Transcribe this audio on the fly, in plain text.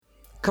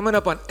Coming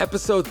up on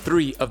episode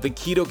 3 of the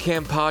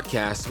Ketotarian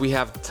podcast, we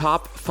have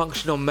top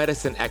functional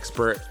medicine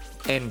expert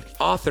and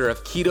author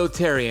of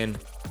Ketotarian,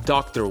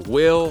 Dr.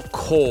 Will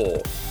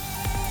Cole.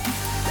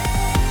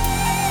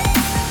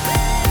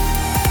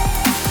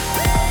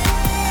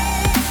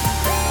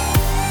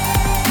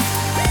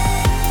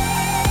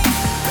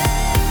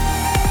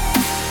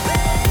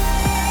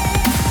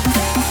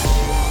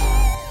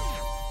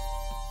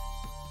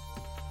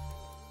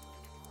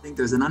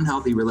 There's an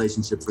unhealthy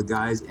relationship for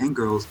guys and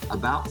girls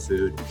about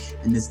food,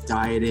 and this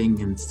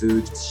dieting and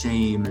food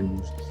shame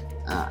and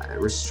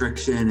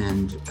restriction,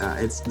 and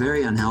it's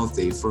very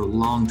unhealthy for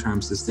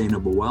long-term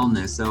sustainable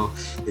wellness. So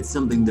it's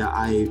something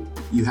that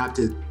you have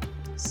to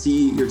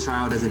see your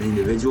child as an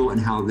individual and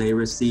how they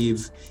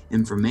receive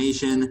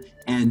information,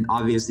 and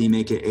obviously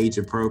make it age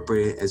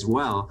appropriate as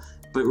well,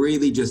 but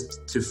really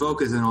just to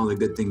focus on all the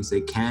good things they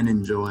can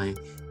enjoy.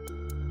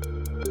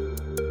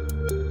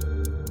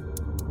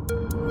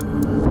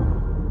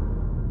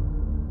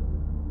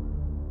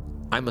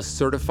 I'm a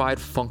certified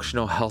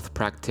functional health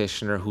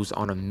practitioner who's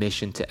on a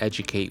mission to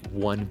educate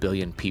 1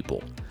 billion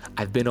people.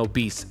 I've been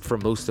obese for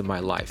most of my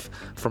life.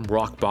 From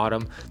rock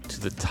bottom to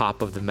the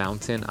top of the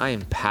mountain, I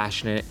am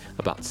passionate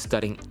about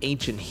studying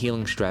ancient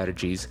healing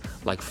strategies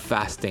like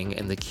fasting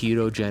and the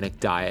ketogenic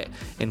diet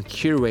and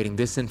curating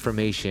this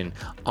information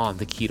on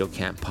the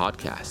Ketotarian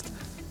podcast.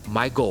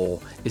 My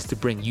goal is to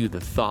bring you the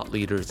thought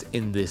leaders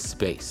in this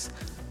space.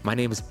 My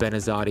name is Ben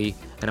Azadi,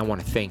 and I want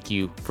to thank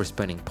you for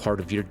spending part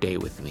of your day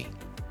with me.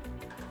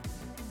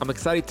 I'm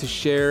excited to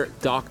share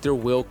Dr.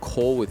 Will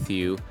Cole with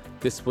you.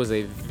 This was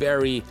a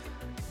very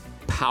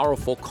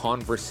powerful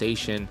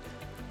conversation.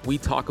 We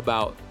talk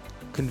about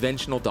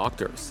conventional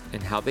doctors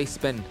and how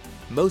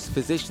most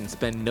physicians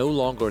spend no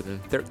longer than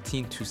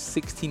 13 to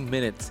 16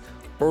 minutes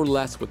or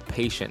less with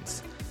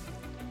patients.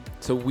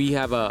 So we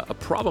have a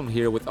problem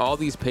here with all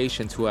these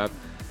patients who have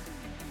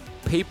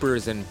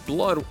papers and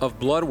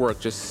blood work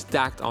just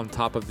stacked on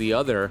top of the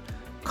other,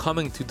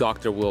 coming to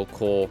Dr. Will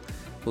Cole,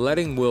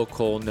 letting Will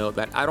Cole know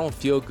that I don't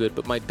feel good,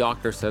 but my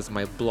doctor says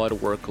my blood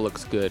work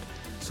looks good.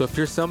 So if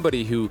you're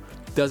somebody who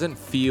doesn't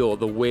feel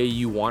the way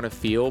you want to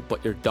feel,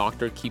 but your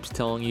doctor keeps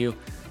telling you,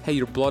 hey,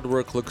 your blood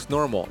work looks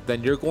normal,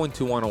 then you're going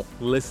to want to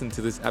listen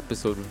to this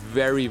episode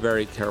very,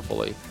 very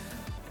carefully.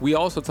 We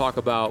also talk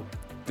about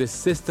the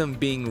system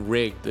being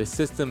rigged, the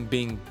system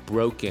being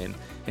broken,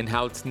 and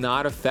how it's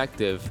not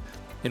effective,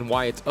 and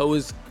why it's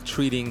always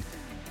treating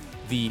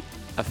the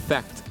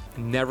effect,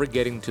 never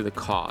getting to the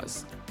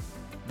cause.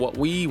 What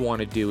we want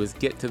to do is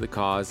get to the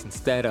cause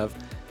instead of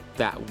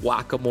that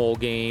whack-a-mole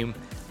game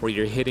where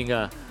you're hitting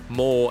a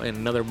mole and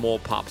another mole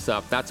pops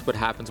up. That's what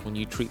happens when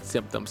you treat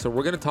symptoms. So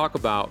we're going to talk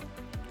about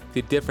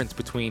the difference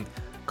between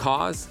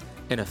cause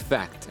and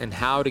effect and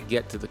how to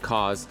get to the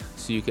cause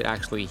so you can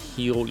actually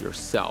heal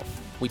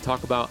yourself. We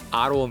talk about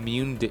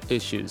autoimmune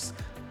issues.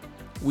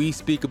 We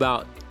speak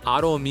about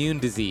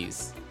autoimmune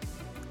disease.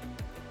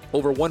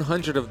 Over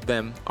 100 of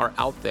them are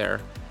out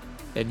there,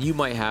 and you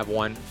might have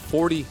one.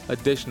 40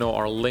 additional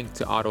are linked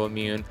to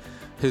autoimmune.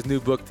 His new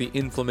book, The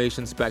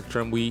Inflammation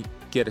Spectrum, we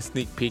get a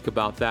sneak peek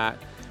about that.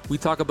 We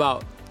talk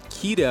about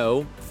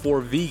keto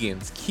for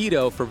vegans,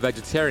 keto for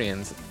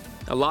vegetarians.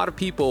 A lot of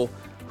people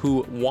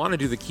who want to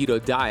do the keto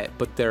diet,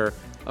 but they're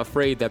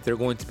afraid that they're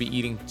going to be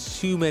eating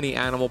too many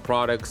animal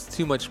products,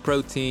 too much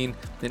protein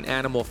and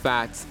animal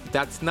fats.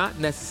 That's not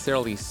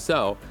necessarily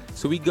so.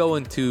 So we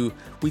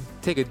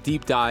take a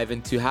deep dive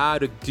into how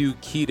to do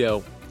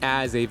keto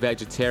as a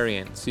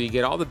vegetarian. So you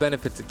get all the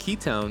benefits of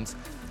ketones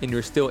and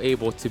you're still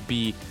able to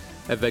be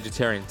a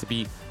vegetarian, to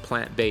be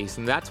plant-based.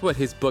 And that's what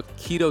his book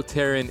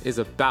Ketotarian is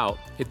about.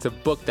 It's a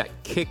book that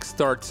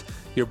kickstarts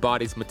your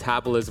body's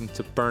metabolism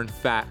to burn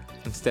fat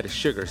instead of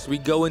sugar. So we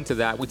go into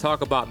that. We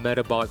talk about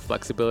metabolic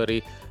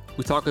flexibility.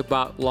 We talk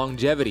about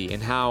longevity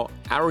and how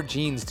our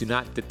genes do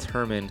not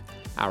determine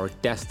our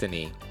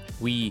destiny.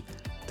 We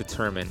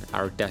determine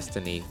our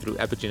destiny through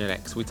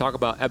epigenetics. We talk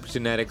about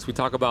epigenetics, we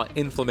talk about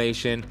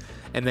inflammation,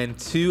 and then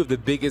two of the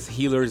biggest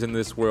healers in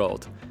this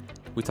world.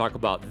 We talk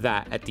about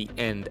that at the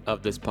end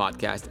of this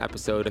podcast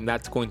episode, and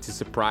that's going to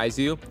surprise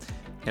you,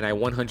 and I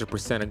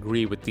 100%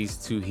 agree with these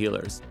two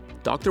healers.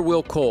 Dr.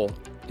 Will Cole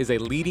is a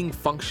leading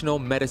functional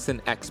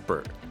medicine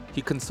expert.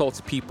 He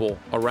consults people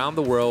around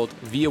the world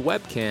via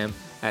webcam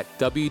at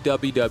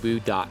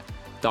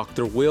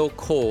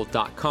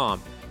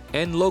www.drwillcole.com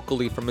and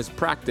locally from his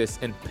practice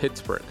in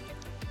Pittsburgh.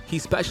 He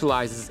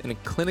specializes in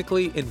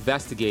clinically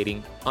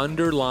investigating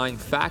underlying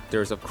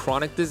factors of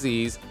chronic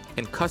disease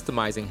and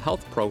customizing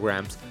health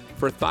programs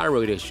for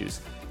thyroid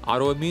issues,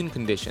 autoimmune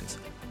conditions,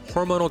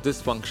 hormonal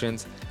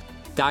dysfunctions,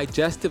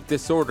 digestive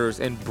disorders,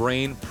 and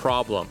brain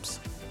problems.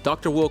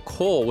 Dr. Will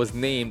Cole was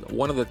named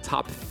one of the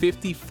top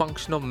 50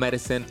 functional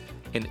medicine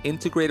and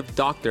integrative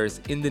doctors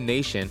in the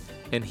nation,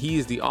 and he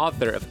is the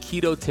author of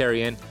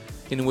Ketotarian,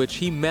 in which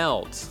he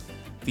melds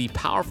the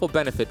powerful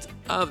benefits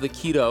of the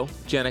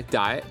ketogenic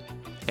diet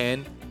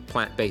and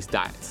plant-based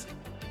diets.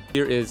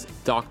 Here is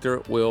Dr.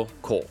 Will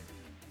Cole.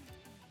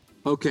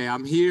 Okay,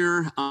 I'm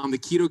here on the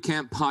Keto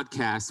Camp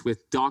podcast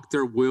with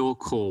Dr. Will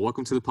Cole.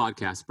 Welcome to the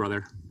podcast,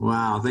 brother.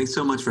 Wow, thanks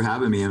so much for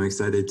having me. I'm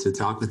excited to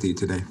talk with you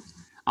today.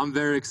 I'm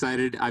very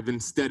excited. I've been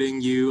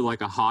studying you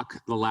like a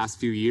hawk the last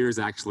few years,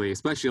 actually,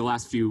 especially the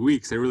last few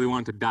weeks. I really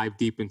wanted to dive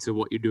deep into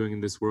what you're doing in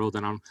this world,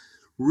 and I'm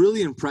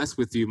really impressed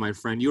with you, my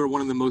friend. You are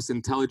one of the most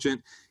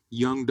intelligent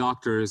young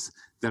doctors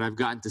that I've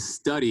gotten to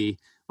study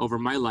over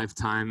my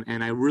lifetime,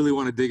 and I really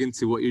want to dig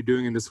into what you're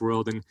doing in this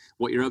world and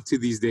what you're up to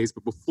these days.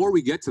 But before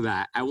we get to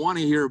that, I want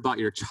to hear about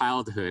your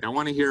childhood. I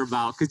want to hear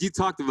about, because you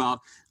talked about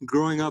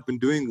growing up and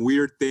doing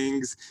weird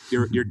things.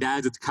 Your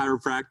dad's a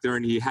chiropractor,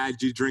 and he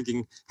had you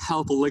drinking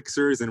health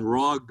elixirs and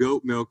raw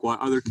goat milk while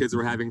other kids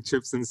were having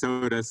chips and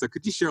soda. So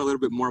could you share a little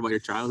bit more about your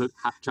childhood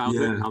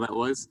and how that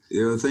was?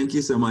 Yeah, thank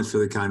you so much for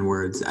the kind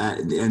words.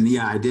 And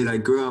yeah, I did. I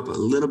grew up a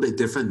little bit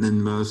different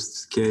than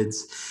most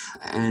kids,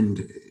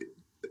 and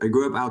I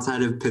grew up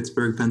outside of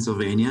Pittsburgh,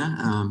 Pennsylvania,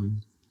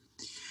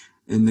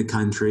 in the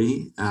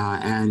country,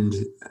 and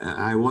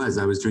I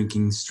was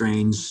drinking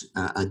strange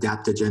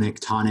adaptogenic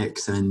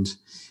tonics and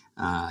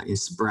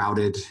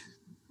sprouted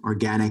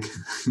organic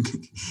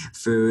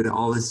food,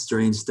 all this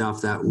strange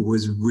stuff that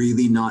was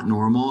really not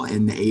normal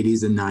in the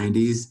 80s and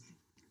 90s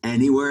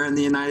anywhere in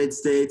the United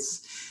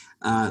States,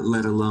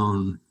 let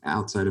alone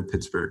outside of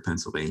Pittsburgh,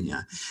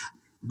 Pennsylvania.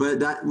 But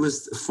that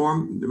was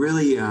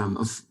really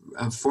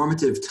a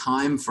formative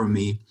time for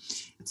me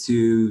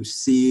to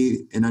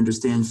see and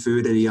understand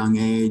food at a young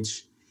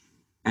age.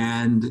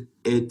 And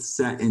it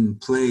set in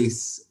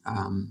place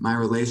my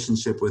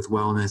relationship with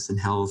wellness and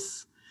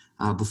health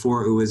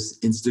before it was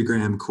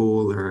Instagram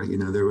cool, or,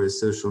 there was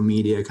social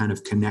media kind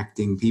of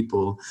connecting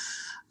people.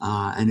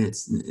 And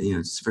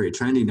it's very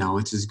trendy now,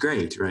 which is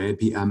great, right?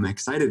 I'm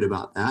excited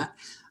about that.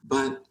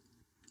 But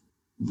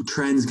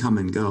trends come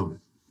and go.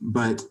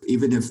 But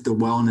even if the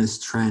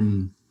wellness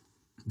trend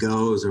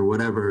goes or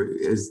whatever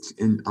is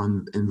in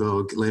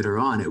vogue later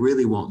on, it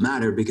really won't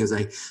matter, because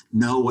I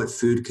know what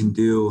food can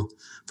do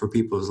for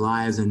people's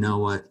lives and know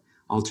what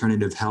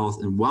alternative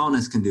health and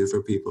wellness can do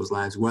for people's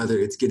lives, whether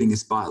it's getting a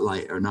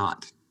spotlight or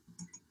not.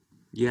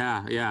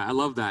 Yeah, I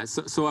love that.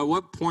 So at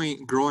what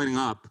point growing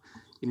up,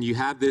 and you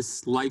have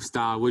this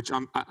lifestyle, which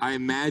I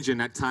imagine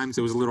at times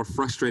it was a little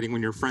frustrating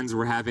when your friends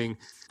were having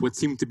what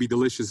seemed to be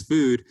delicious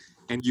food,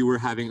 and you were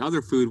having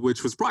other food,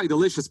 which was probably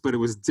delicious, but it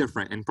was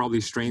different and probably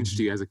strange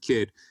to you as a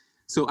kid.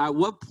 So at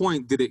what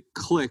point did it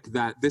click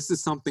that this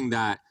is something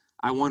that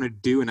I want to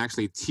do and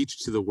actually teach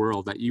to the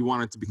world, that you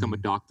wanted to become a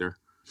doctor?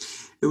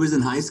 It was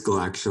in high school,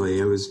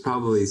 actually. I was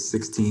probably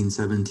 16,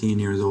 17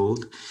 years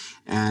old.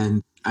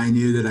 And I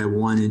knew that I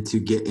wanted to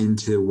get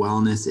into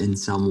wellness in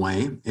some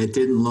way. It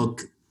didn't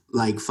look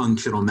like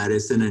functional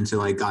medicine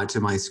until I got to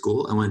my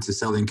school. I went to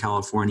Southern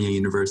California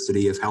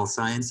University of Health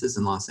Sciences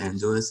in Los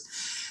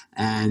Angeles.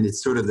 And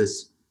it's sort of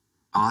this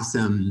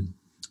awesome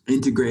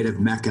integrative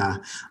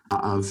mecca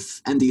of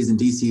MDs and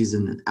DCs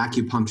and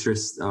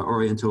acupuncturists,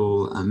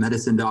 oriental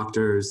medicine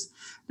doctors,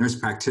 nurse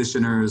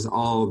practitioners,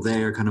 all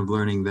there kind of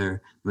learning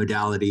their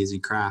modalities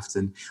and crafts.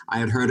 And I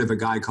had heard of a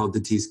guy called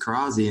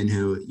Ketotarian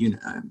who,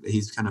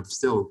 he's kind of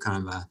still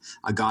kind of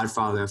a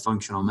godfather of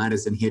functional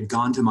medicine. He had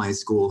gone to my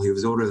school. He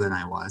was older than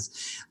I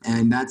was.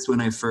 And that's when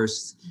I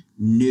first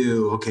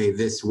knew, okay,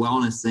 this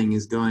wellness thing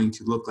is going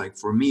to look like,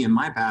 for me and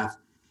my path,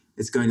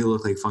 it's going to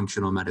look like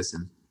functional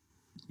medicine.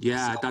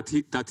 Yeah,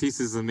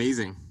 Tatis is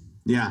amazing.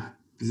 Yeah,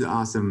 he's an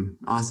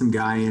awesome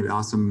guy, an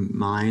awesome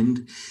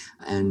mind,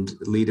 and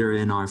leader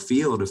in our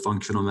field of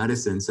functional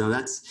medicine. So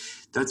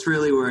that's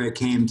really where it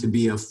came to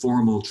be a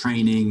formal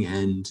training.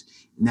 And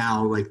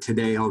now, like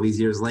today, all these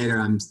years later,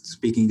 I'm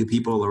speaking to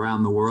people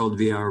around the world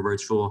via our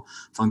virtual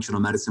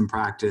functional medicine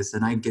practice.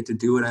 And I get to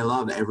do what I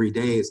love every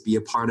day, is be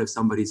a part of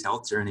somebody's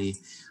health journey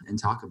and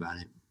talk about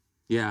it.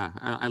 Yeah,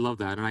 I love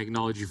that. And I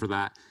acknowledge you for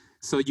that.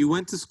 So you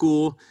went to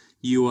school,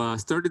 you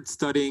started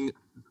studying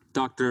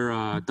Dr.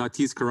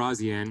 Datis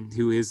Karazian,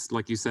 who is,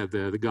 like you said,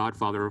 the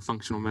godfather of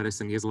functional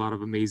medicine. He has a lot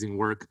of amazing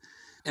work.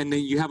 And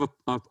then you have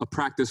a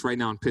practice right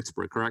now in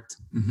Pittsburgh, correct?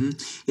 Mm-hmm.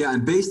 Yeah,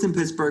 I'm based in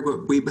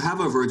Pittsburgh. We have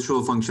a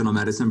virtual functional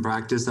medicine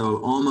practice, so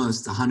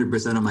almost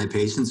 100% of my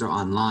patients are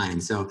online.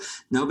 So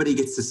nobody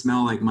gets to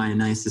smell like my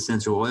nice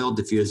essential oil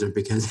diffuser,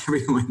 because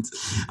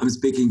I'm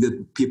speaking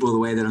to people the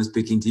way that I'm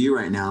speaking to you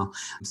right now.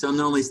 So I'm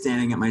normally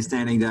standing at my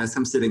standing desk.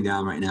 I'm sitting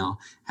down right now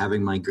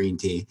having my green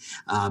tea.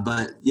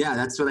 But yeah,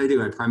 that's what I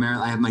do.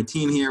 I have my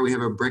team here. We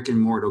have a brick and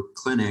mortar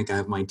clinic. I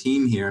have my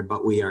team here,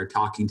 but we are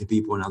talking to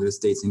people in other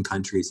states and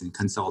countries and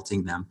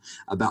consulting them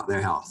about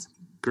their health.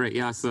 Great.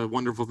 Yeah, it's a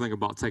wonderful thing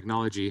about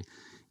technology.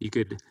 You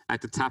could,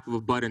 at the tap of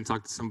a button,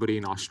 talk to somebody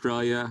in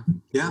Australia.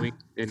 Yeah,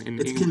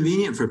 it's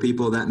convenient for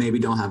people that maybe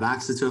don't have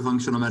access to a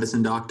functional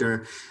medicine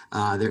doctor.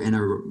 They're in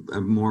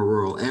a more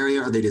rural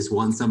area, or they just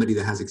want somebody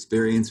that has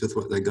experience with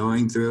what they're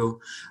going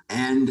through.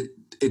 And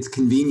it's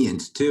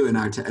convenient too in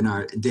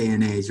our day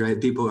and age,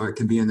 right? People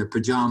can be in their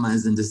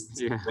pajamas and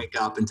just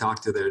wake up and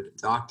talk to their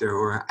doctor,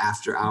 or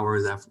after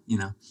hours,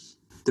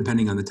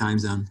 depending on the time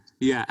zone.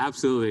 Yeah,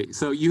 absolutely.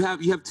 So you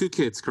have two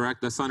kids,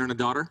 correct? A son and a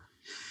daughter?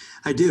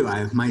 I do. I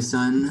have my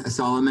son,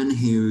 Solomon,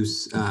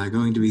 who's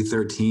going to be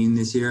 13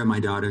 this year. My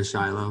daughter,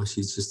 Shiloh,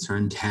 she's just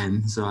turned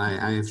 10. So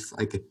I have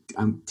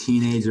I'm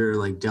teenager,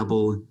 like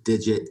double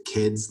digit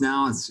kids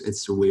now.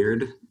 It's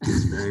weird.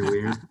 It's very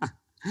weird.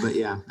 But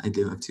yeah, I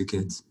do have two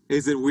kids.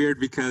 Is it weird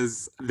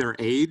because their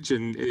age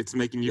and it's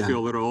making you Yeah. feel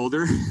a little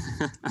older?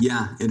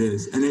 Yeah, it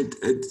is. And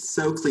it's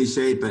so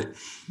cliched, but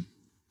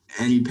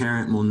any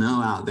parent will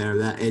know out there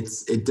that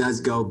it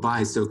does go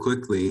by so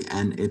quickly,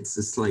 and it's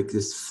just like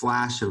this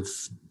flash of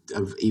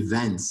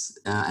events,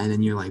 and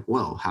then you're like,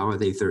 whoa, how are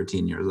they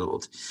 13 years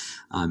old?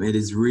 It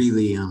is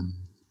really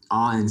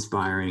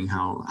awe-inspiring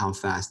how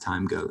fast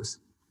time goes.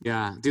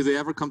 Yeah. Do they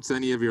ever come to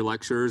any of your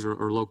lectures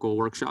or local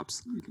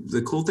workshops?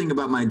 The cool thing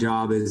about my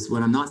job is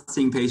when I'm not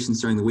seeing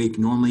patients during the week,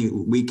 normally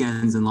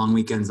weekends and long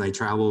weekends, I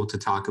travel to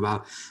talk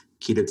about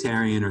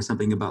Ketotarian or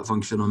something about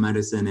functional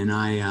medicine, and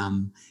I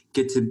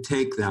get to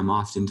take them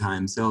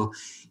oftentimes. So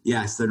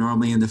yes, they're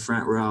normally in the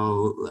front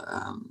row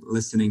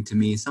listening to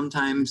me.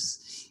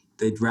 Sometimes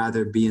they'd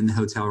rather be in the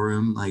hotel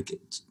room, like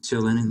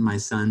chilling, and my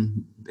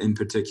son in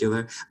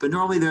particular. But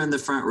normally they're in the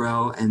front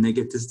row and they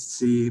get to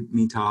see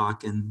me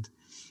talk, and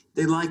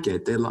they like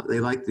it. They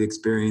like the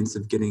experience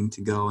of getting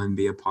to go and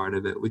be a part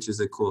of it, which is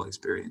a cool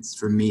experience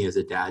for me as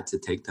a dad to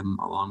take them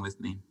along with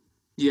me.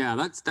 Yeah,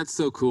 that's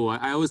so cool.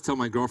 I always tell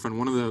my girlfriend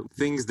one of the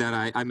things that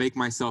I make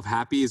myself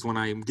happy is when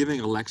I'm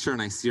giving a lecture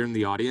and I see her in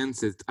the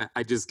audience.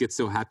 I just get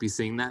so happy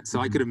seeing that. So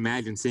I could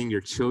imagine seeing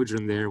your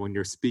children there when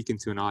you're speaking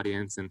to an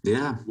audience, and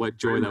what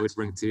joy that would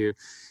bring to you.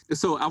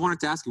 So I wanted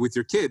to ask you, with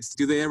your kids,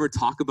 do they ever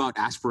talk about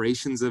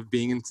aspirations of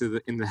being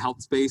in the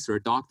health space or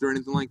a doctor or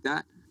anything like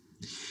that?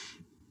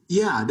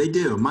 Yeah, they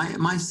do.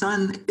 My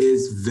son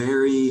is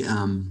very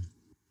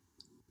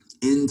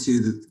into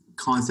the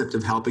concept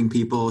of helping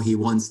people. He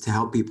wants to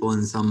help people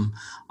in some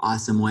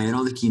awesome way. I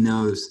don't think he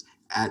knows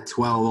at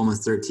 12,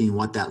 almost 13,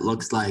 what that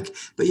looks like.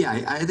 But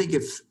yeah, I think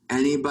if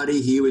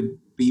anybody, he would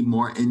be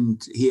more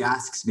he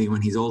asks me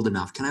when he's old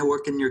enough, can I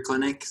work in your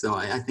clinic? So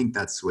I think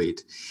that's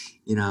sweet,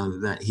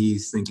 that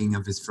he's thinking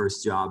of his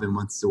first job and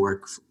wants to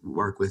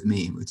work with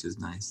me, which is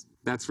nice.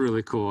 That's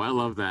really cool. I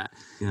love that.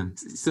 Yeah.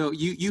 So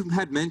you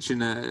had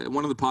mentioned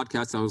one of the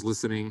podcasts I was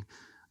listening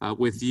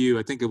with you,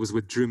 I think it was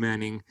with Drew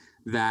Manning,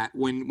 that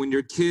when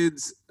your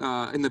kids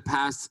in the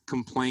past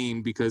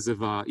complained because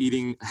of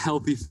eating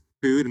healthy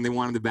food and they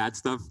wanted the bad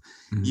stuff,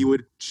 you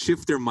would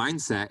shift their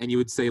mindset and you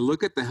would say,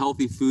 look at the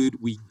healthy food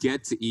we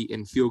get to eat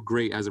and feel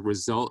great as a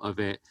result of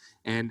it,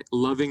 and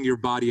loving your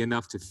body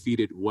enough to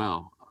feed it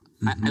well.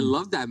 I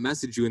love that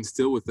message you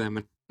instill with them.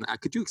 And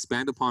could you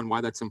expand upon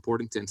why that's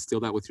important to instill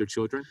that with your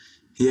children?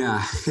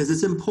 Yeah, because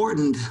it's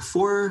important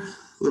for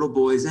little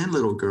boys and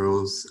little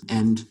girls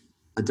and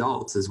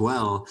adults as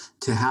well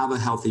to have a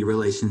healthy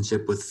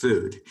relationship with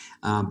food.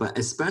 But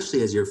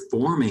especially as you're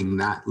forming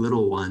that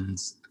little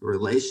one's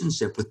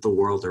relationship with the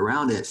world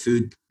around it,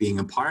 food being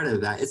a part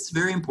of that, it's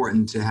very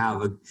important to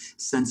have a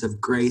sense of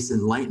grace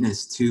and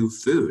lightness to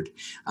food,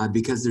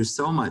 because there's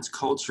so much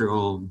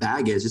cultural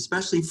baggage,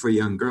 especially for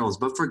young girls,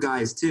 but for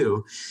guys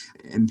too.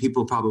 And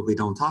people probably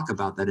don't talk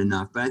about that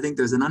enough. But I think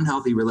there's an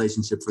unhealthy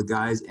relationship for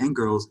guys and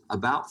girls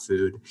about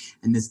food,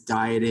 and this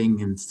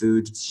dieting and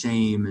food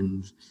shame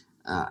and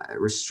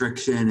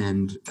restriction,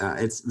 and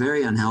it's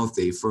very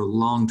unhealthy for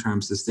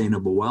long-term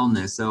sustainable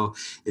wellness. So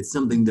it's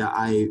something that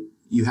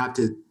you have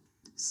to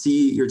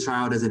see your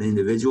child as an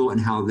individual and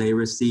how they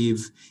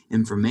receive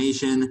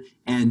information,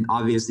 and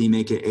obviously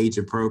make it age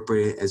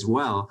appropriate as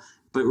well.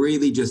 But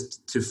really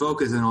just to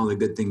focus on all the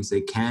good things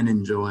they can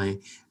enjoy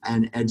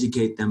and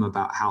educate them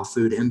about how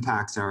food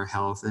impacts our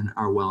health and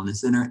our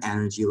wellness and our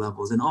energy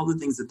levels and all the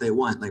things that they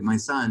want. Like my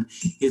son,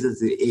 he's at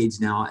the age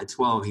now at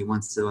 12, he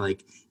wants to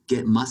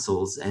get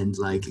muscles and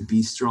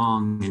be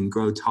strong and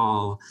grow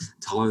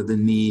taller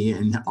than me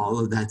and all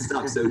of that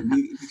stuff. So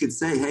you could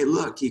say, hey,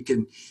 look,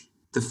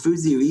 the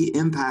foods you eat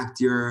impact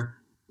your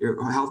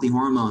healthy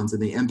hormones,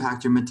 and they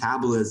impact your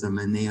metabolism,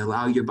 and they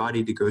allow your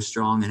body to grow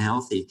strong and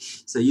healthy.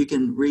 So you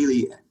can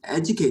really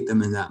educate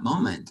them in that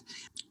moment.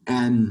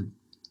 And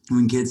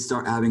when kids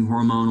start having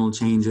hormonal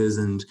changes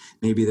and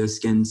maybe their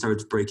skin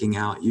starts breaking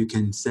out, you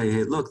can say,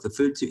 hey, look, the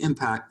foods you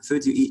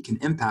eat can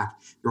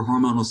impact your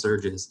hormonal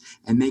surges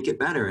and make it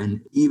better and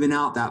even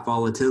out that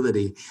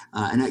volatility.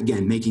 And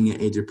again, making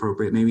it age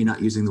appropriate, maybe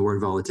not using the word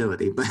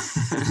volatility, but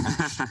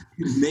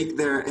make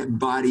their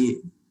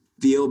body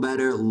feel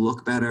better,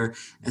 look better.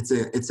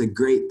 It's a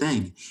great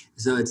thing.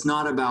 So it's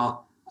not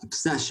about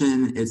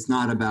obsession. It's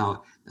not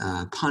about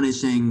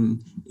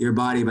punishing your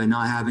body by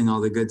not having all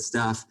the good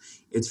stuff.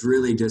 It's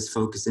really just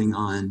focusing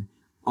on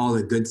all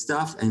the good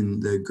stuff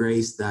and the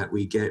grace that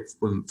we get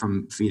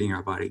from feeding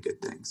our body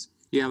good things.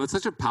 Yeah, that's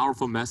such a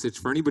powerful message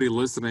for anybody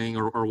listening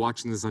or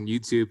watching this on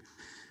YouTube.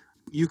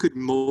 You could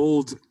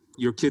mold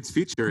your kids'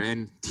 future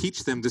and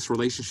teach them this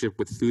relationship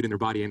with food in their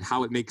body and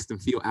how it makes them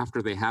feel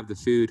after they have the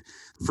food.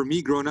 For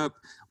me, growing up,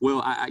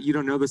 Will, you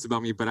don't know this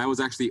about me, but I was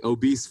actually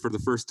obese for the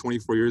first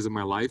 24 years of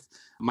my life.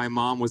 My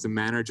mom was a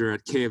manager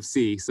at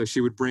KFC, so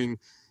she would bring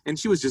And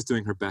she was just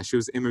doing her best. She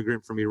was an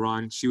immigrant from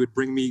Iran. She would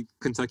bring me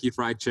Kentucky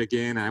Fried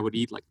Chicken. I would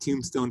eat like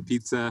Tombstone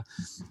pizza.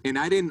 And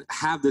I didn't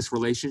have this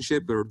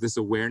relationship or this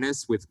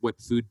awareness with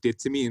what food did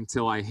to me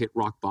until I hit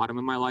rock bottom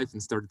in my life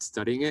and started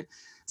studying it.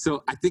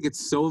 So I think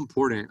it's so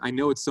important. I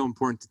know it's so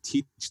important to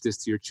teach this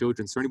to your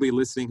children. So anybody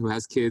listening who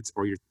has kids,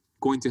 or you're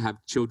going to have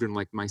children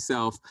like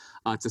myself,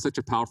 it's such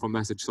a powerful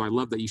message. So I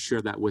love that you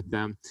share that with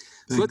them.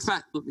 Thanks.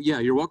 So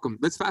you're welcome.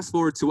 Let's fast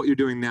forward to what you're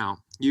doing now.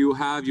 You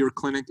have your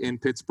clinic in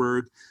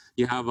Pittsburgh.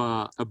 You have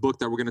a book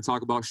that we're going to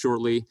talk about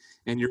shortly,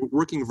 and you're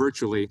working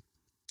virtually.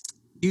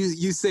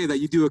 You say that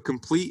you do a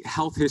complete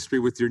health history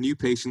with your new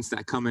patients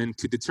that come in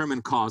to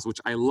determine cause,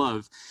 which I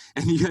love.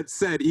 And you had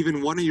said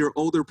even one of your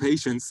older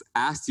patients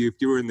asked you if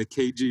you were in the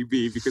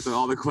KGB because of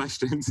all the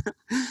questions.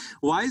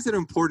 Why is it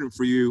important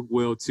for you,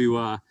 Will,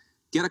 to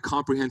get a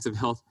comprehensive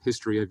health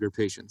history of your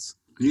patients?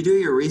 You do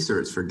your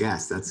research for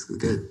guests. That's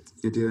good.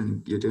 You're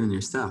doing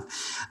your stuff.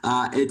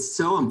 It's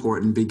so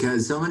important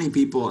because so many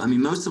people, I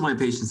mean, most of my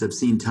patients have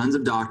seen tons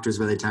of doctors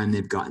by the time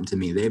they've gotten to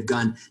me. They've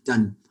done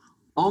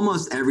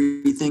almost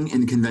everything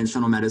in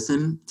conventional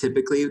medicine.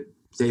 Typically,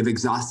 they've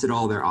exhausted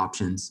all their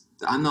options.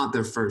 I'm not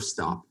their first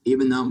stop,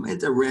 even though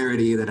it's a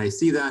rarity that I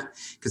see that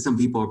because some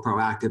people are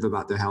proactive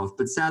about their health.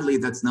 But sadly,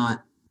 that's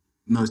not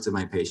most of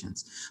my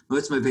patients.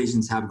 Most of my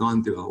patients have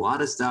gone through a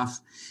lot of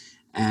stuff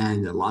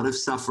and a lot of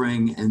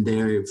suffering, and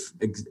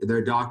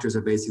their doctors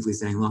are basically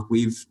saying, look,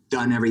 we've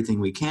done everything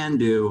we can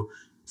do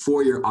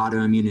for your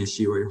autoimmune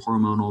issue or your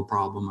hormonal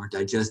problem or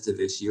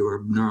digestive issue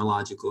or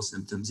neurological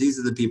symptoms. These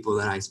are the people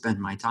that I spend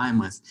my time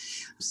with.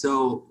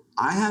 So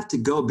I have to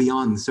go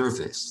beyond the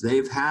surface.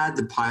 They've had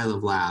the pile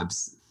of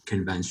labs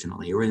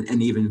conventionally,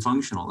 and even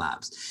functional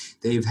labs.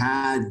 They've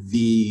had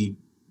the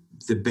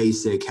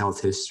basic health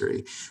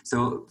history.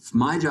 So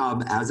my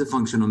job as a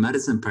functional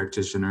medicine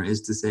practitioner is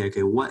to say,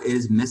 okay, what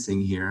is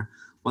missing here?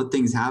 What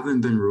things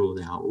haven't been ruled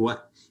out?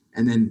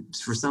 And then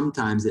for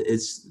sometimes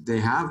they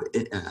have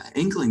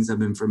inklings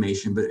of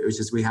information, but it was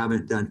just we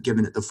haven't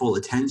given it the full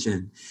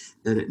attention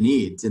that it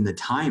needs, and the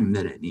time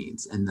that it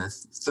needs, and the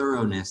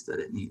thoroughness that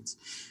it needs,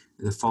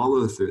 the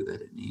follow through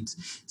that it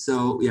needs.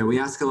 So yeah, we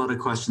ask a lot of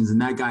questions,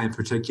 and that guy in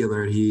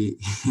particular, he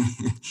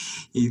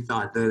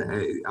thought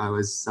that I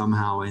was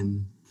somehow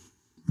in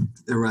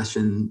the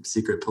Russian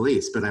secret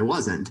police, but I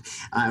wasn't.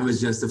 I was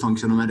just a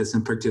functional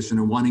medicine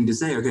practitioner wanting to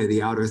say, okay,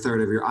 the outer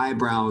third of your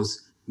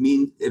eyebrows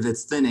if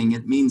it's thinning,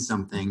 it means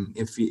something.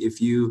 If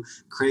you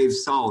crave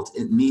salt,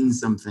 it means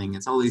something.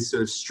 It's all these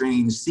sort of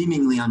strange,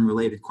 seemingly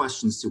unrelated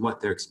questions to what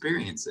they're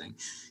experiencing,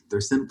 their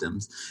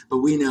symptoms. But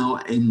we know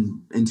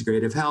in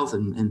integrative health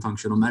and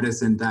functional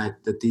medicine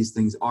that these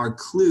things are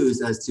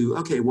clues as to,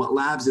 okay, what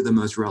labs are the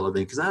most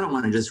relevant? Because I don't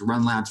want to just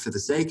run labs for the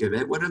sake of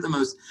it. What are the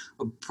most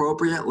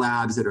appropriate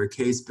labs that are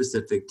case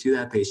specific to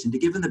that patient to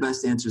give them the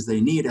best answers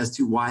they need as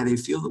to why they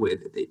feel the way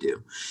that they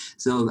do?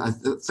 So a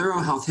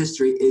thorough health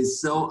history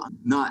is so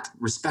not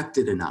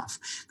respected enough,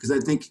 because I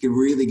think it can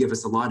really give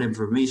us a lot of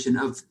information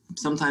of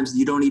sometimes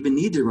you don't even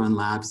need to run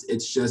labs.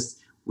 It's just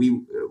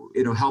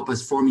it'll help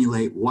us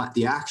formulate what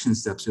the action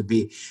steps would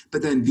be.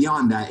 But then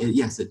beyond that,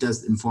 it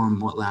does inform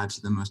what labs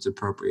are the most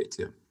appropriate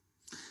too.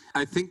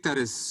 I think that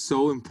is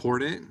so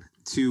important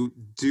to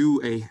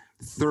do a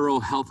thorough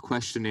health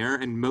questionnaire,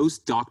 and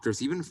most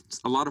doctors, even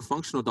a lot of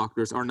functional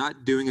doctors, are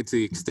not doing it to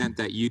the extent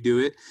that you do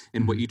it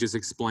and what you just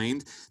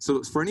explained.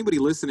 So for anybody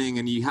listening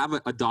and you have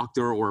a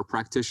doctor or a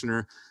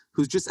practitioner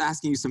who's just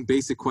asking you some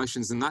basic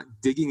questions and not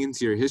digging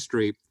into your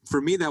history,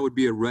 for me, that would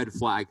be a red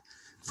flag.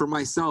 For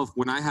myself,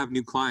 when I have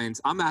new clients,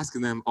 I'm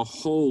asking them a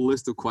whole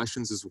list of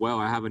questions as well.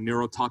 I have a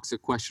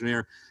neurotoxic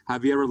questionnaire.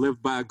 Have you ever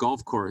lived by a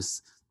golf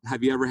course?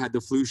 Have you ever had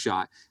the flu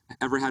shot?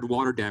 Ever had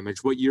water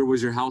damage? What year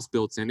was your house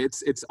built in?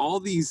 It's all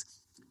these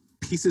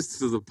pieces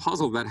to the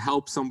puzzle that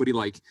help somebody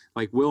like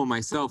Will and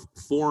myself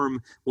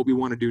form what we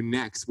want to do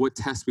next, what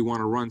tests we want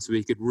to run so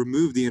we could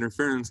remove the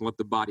interference and let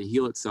the body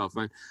heal itself.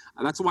 And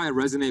that's why I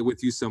resonate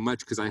with you so much,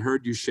 because I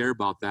heard you share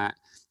about that.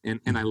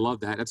 And I love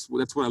that. That's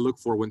what I look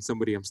for when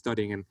somebody I'm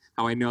studying, and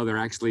how I know they're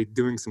actually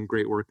doing some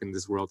great work in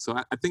this world. So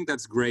I think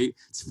that's great.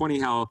 It's funny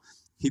how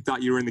he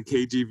thought you were in the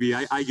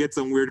KGB. I get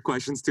some weird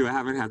questions too. I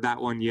haven't had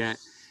that one yet.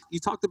 You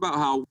talked about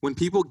how when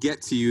people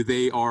get to you,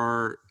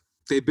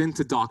 they've been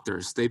to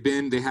doctors. They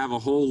have a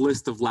whole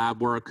list of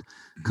lab work,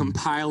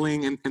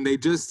 compiling, and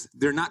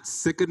they're not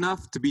sick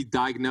enough to be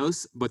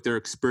diagnosed, but they're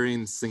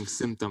experiencing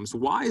symptoms.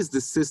 Why is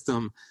the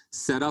system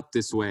set up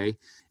this way?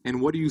 And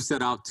what do you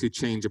set out to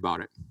change about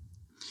it?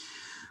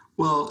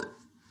 Well,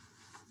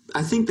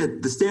 I think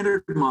that the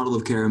standard model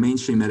of care,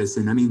 mainstream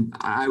medicine, I mean,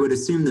 I would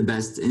assume the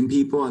best in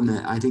people, and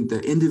I think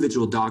the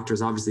individual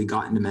doctors obviously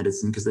got into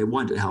medicine because they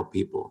wanted to help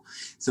people.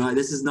 So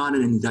this is not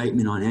an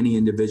indictment on any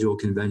individual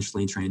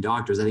conventionally trained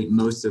doctors. I think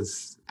most of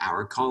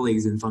our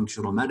colleagues in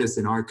functional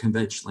medicine are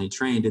conventionally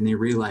trained, and they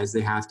realize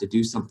they have to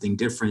do something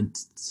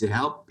different to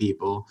help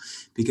people,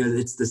 because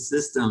it's the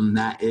system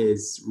that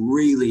is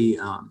really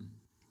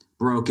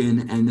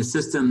broken, and the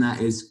system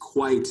that is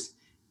quite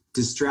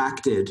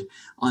distracted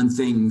on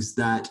things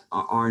that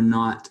are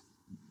not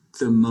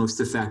the most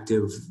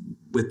effective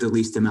with the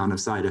least amount of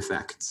side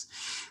effects.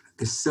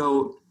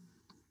 So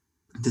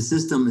the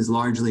system is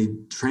largely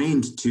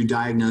trained to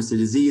diagnose a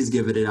disease,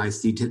 give it an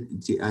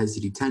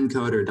ICD-10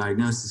 code or a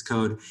diagnosis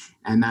code,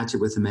 and match it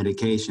with a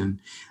medication.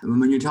 And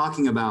when you're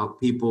talking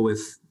about people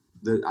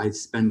I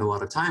spend a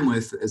lot of time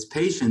with as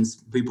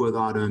patients, people with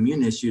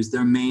autoimmune issues,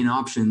 their main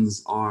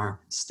options are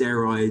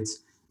steroids,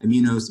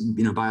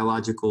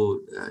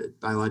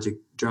 biologic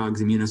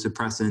drugs,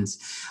 immunosuppressants.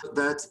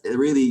 That's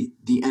really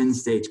the end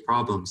stage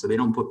problem. So they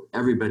don't put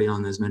everybody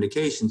on those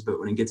medications, but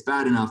when it gets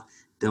bad enough,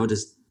 they'll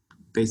just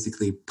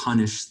basically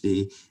punish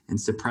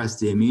and suppress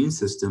the immune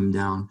system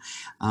down.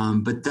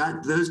 But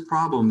those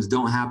problems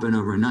don't happen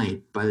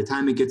overnight. By the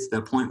time it gets to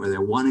that point where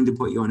they're wanting to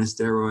put you on a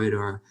steroid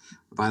or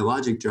a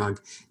biologic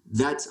drug,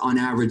 that's on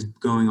average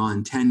going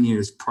on 10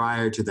 years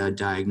prior to that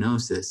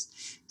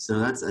diagnosis. So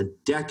that's a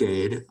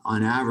decade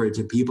on average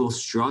of people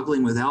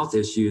struggling with health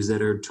issues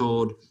that are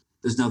told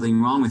there's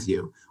nothing wrong with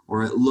you,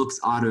 or it looks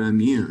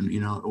autoimmune,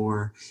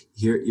 or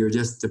you're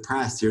just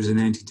depressed, here's an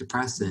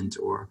antidepressant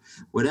or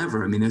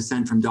whatever. I mean, they're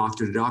sent from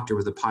doctor to doctor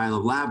with a pile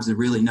of labs and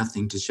really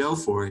nothing to show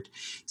for it.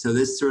 So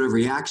this sort of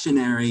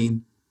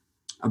reactionary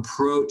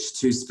approach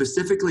to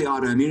specifically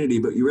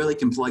autoimmunity, but you really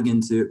can plug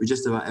into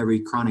just about every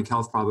chronic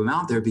health problem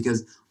out there,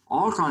 because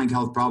all chronic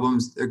health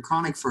problems, they're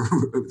called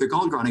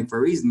chronic for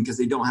a reason, because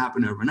they don't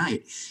happen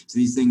overnight. So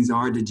these things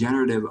are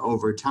degenerative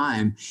over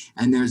time.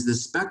 And there's the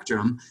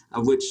spectrum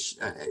of which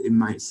in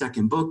my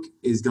second book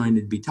is going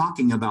to be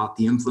talking about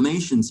the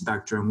inflammation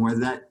spectrum, where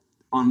that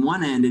on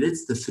one end,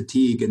 it's the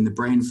fatigue and the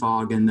brain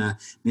fog and the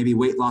maybe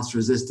weight loss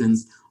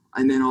resistance.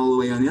 And then all the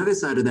way on the other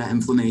side of that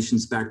inflammation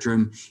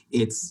spectrum,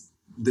 it's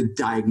the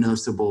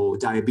diagnosable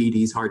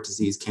diabetes, heart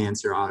disease,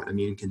 cancer,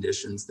 autoimmune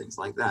conditions, things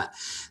like that.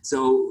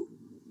 So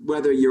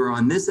whether you're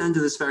on this end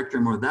of the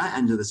spectrum or that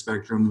end of the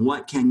spectrum,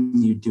 what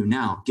can you do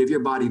now? Give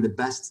your body the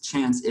best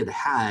chance it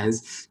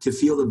has to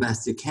feel the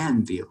best it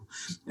can feel.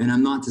 And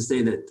I'm not to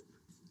say that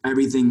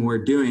everything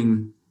we're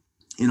doing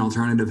in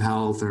alternative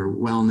health or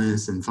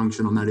wellness and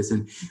functional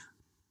medicine,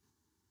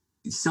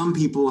 some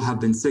people have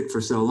been sick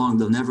for so long,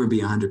 they'll never be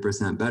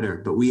 100% better,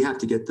 but we have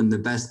to get them the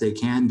best they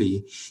can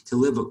be to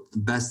live the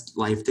best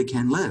life they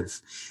can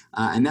live.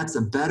 And that's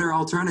a better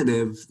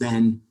alternative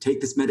than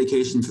take this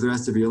medication for the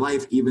rest of your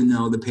life, even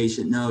though the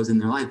patient knows in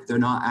their life they're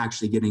not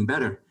actually getting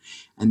better.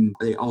 And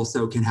they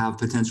also can have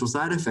potential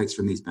side effects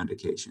from these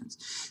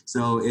medications.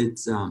 So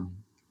it's,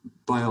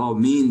 by all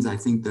means, I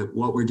think that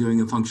what we're doing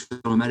in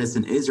functional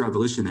medicine is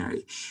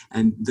revolutionary.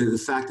 And the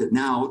fact that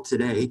now,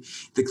 today,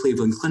 the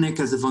Cleveland Clinic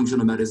has a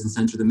functional medicine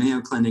center, the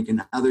Mayo Clinic,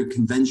 and other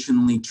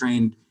conventionally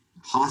trained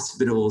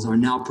hospitals are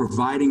now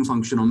providing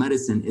functional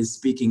medicine is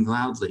speaking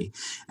loudly.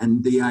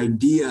 And the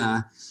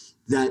idea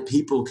that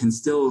people can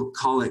still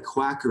call it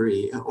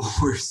quackery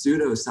or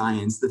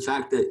pseudoscience, the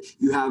fact that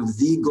you have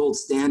the gold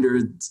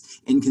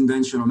standards in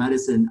conventional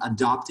medicine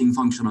adopting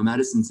functional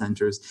medicine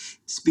centers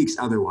speaks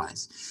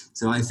otherwise.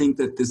 So I think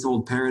that this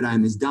old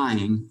paradigm is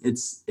dying.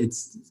 It's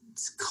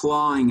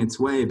clawing its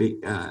way.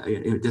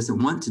 It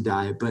doesn't want to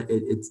die, but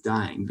it's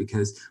dying,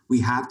 because we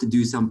have to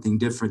do something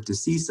different to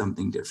see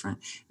something different.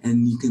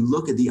 And you can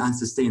look at the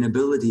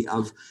unsustainability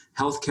of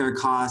healthcare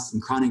costs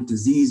and chronic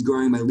disease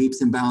growing by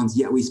leaps and bounds,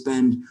 yet we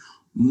spend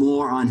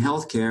more on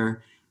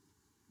healthcare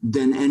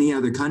than any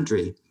other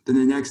country, than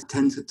the next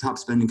 10 top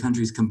spending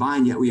countries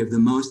combined, yet we have the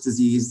most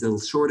disease, the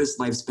shortest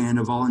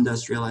lifespan of all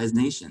industrialized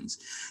nations.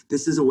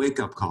 This is a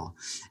wake-up call.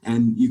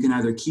 And you can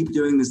either keep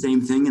doing the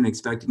same thing and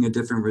expecting a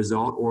different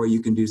result, or you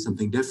can do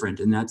something different.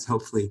 And that's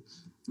hopefully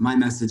my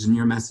message and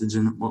your message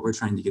and what we're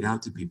trying to get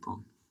out to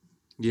people.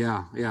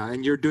 Yeah.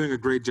 And you're doing a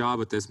great job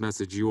with this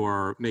message. You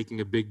are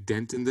making a big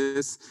dent in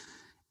this.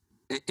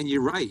 And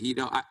you're right.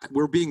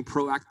 We're being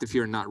proactive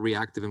here, not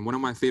reactive. And one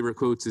of my favorite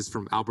quotes is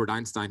from Albert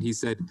Einstein. He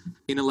said,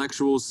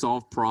 "Intellectuals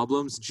solve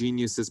problems,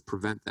 geniuses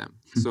prevent them."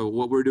 So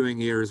what we're doing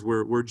here is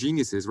we're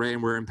geniuses, right?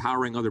 And we're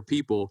empowering other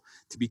people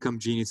to become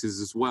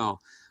geniuses as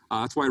well.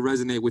 That's why I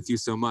resonate with you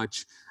so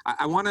much.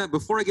 I want to,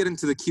 before I get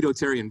into the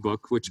Ketotarian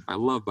book, which I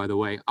love, by the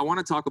way, I want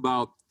to talk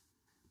about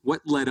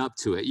what led up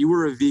to it. You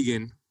were a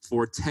vegan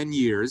for 10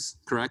 years,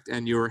 correct?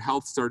 And your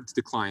health started to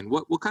decline.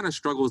 What kind of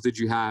struggles did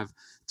you have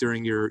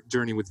during your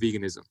journey with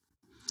veganism?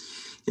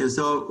 Yeah,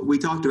 so we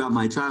talked about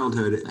my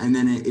childhood, and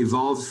then it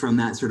evolved from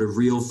that sort of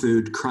real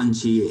food,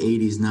 crunchy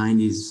 80s,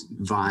 90s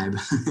vibe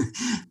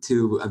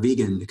to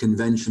a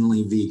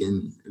conventionally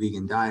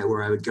vegan diet,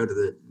 where I would go to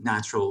the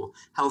natural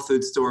health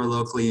food store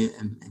locally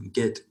and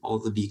get all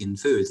the vegan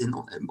foods. And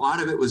a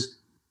lot of it was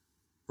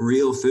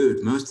real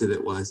food. Most of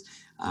it was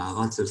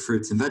lots of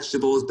fruits and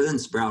vegetables, but then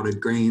sprouted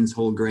grains,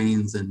 whole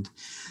grains, and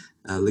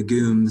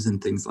legumes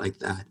and things like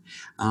that.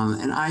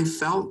 And I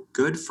felt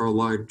good for a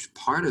large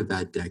part of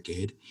that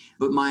decade.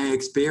 But my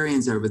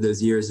experience over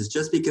those years is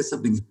just because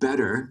something's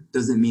better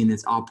doesn't mean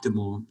it's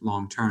optimal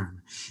long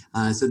term.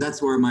 So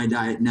that's where my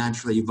diet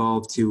naturally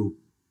evolved to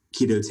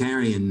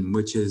Ketotarian,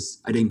 which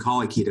is, I didn't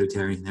call it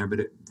Ketotarian there, but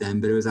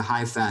it was a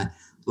high fat,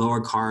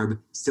 lower carb,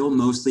 still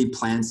mostly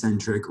plant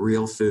centric,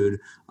 real food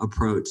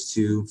approach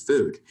to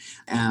food.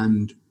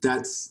 And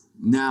that's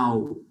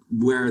now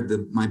where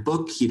my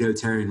book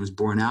Ketotarian was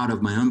born out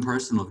of my own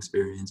personal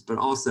experience, but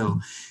also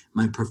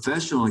my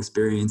professional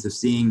experience of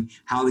seeing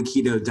how the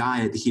keto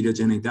diet, the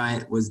ketogenic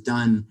diet, was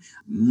done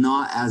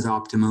not as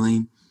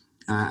optimally.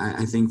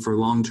 I think for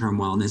long-term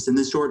wellness. In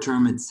the short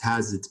term, it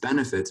has its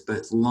benefits,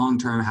 but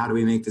long-term, how do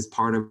we make this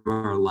part of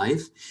our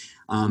life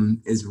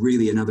is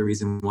really another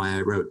reason why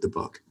I wrote the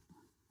book.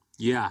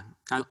 Yeah,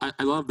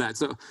 I love that.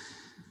 So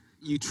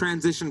you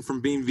transition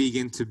from being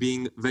vegan to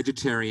being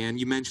vegetarian.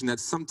 You mentioned that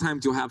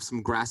sometimes you'll have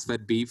some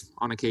grass-fed beef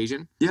on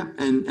occasion. Yeah,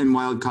 and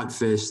wild-caught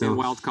fish. And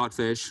wild-caught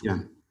fish. Yeah.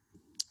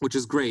 Which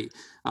is great.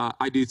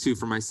 I do too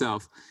for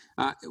myself.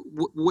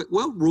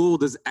 What role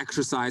does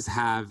exercise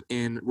have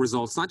in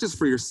results, not just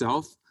for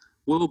yourself,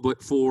 Will,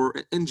 but for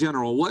in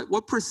general?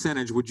 What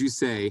percentage would you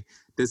say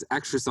does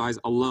exercise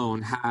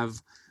alone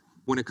have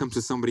when it comes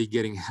to somebody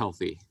getting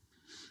healthy?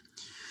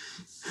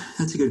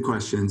 That's a good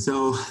question.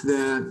 So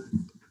the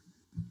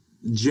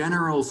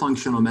general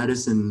functional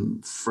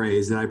medicine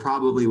phrase that I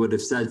probably would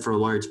have said for a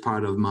large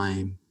part of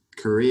my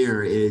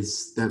career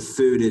is that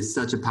food is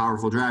such a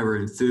powerful driver,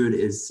 and food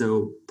is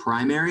so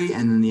primary,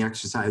 and then the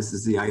exercise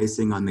is the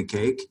icing on the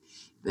cake,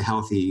 the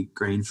healthy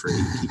grain-free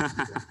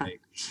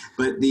cake.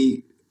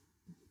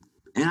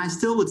 And I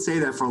still would say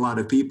that for a lot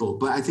of people,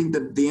 but I think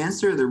that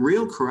the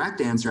real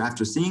correct answer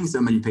after seeing so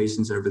many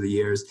patients over the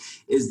years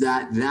is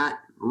that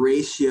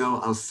ratio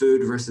of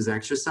food versus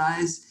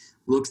exercise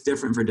looks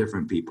different for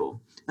different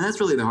people. And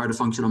that's really the heart of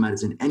functional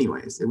medicine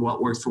anyways.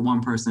 What works for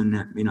one person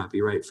that may not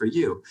be right for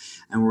you.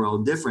 And we're all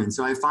different.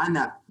 So I find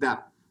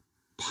that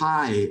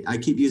pie, I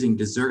keep using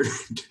dessert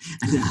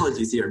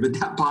analogies here, but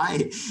that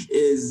pie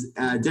is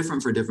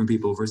different for different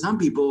people. For some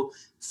people,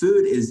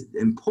 food is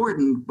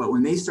important, but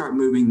when they start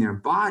moving their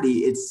body,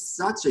 it's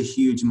such a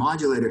huge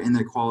modulator in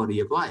their quality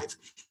of life.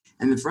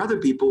 And then for other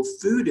people,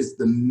 food is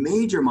the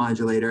major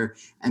modulator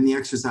and the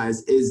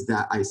exercise is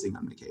that icing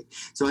on the cake.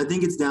 So I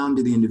think it's down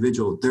to the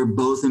individual. They're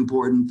both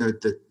important. They're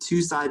the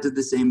two sides of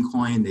the same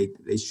coin.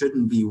 They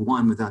shouldn't be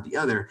one without the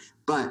other.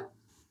 But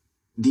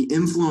the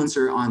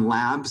influencer on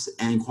labs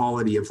and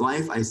quality of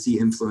life, I see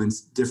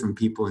influence different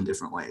people in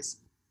different ways.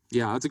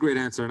 Yeah, that's a great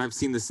answer. And I've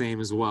seen the same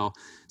as well.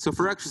 So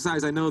for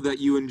exercise, I know that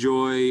you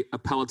enjoy a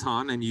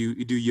Peloton and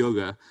you do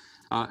yoga.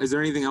 Is there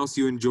anything else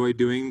you enjoy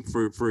doing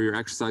for your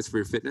exercise, for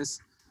your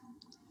fitness?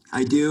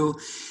 I do.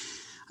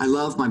 I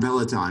love my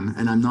Peloton,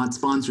 and I'm not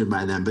sponsored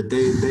by them, but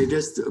they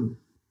just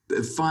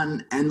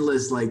fun,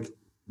 endless, like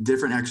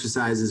different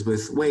exercises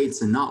with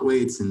weights and not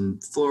weights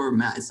and floor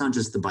mat. It's not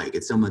just the bike.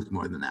 It's so much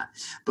more than that.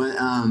 But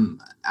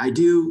I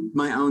do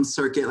my own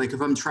circuit. Like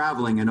if I'm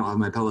traveling, I don't have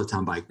my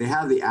Peloton bike. They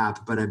have the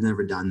app, but I've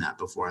never done that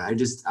before. I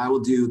will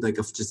do like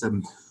just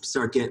a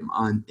circuit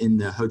in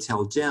the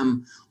hotel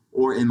gym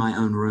or in my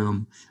own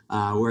room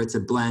where it's a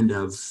blend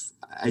of,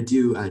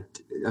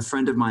 a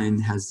friend of mine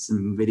has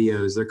some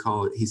videos.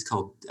 He's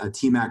called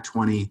TMAC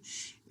 20.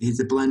 He's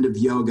a blend of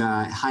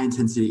yoga, high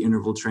intensity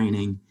interval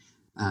training,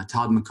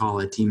 Todd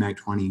McCullough, TMAC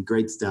 20,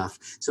 great stuff.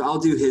 So I'll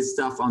do his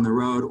stuff on the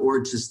road or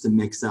just to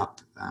mix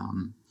up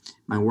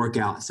my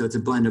workout. So it's a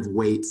blend of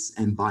weights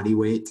and body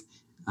weight,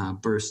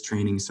 burst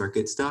training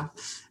circuit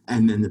stuff,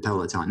 and then the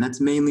Peloton.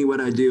 That's mainly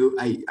what I do.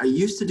 I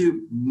used to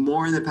do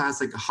more in the past,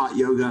 like hot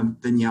yoga,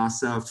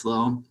 vinyasa,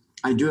 flow.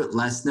 I do it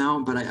less now,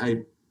 but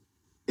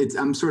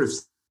I'm sort of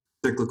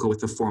cyclical with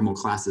the formal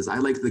classes. I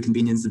like the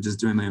convenience of just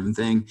doing my own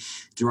thing,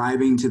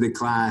 driving to the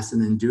class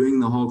and then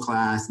doing the whole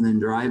class and then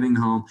driving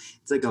home.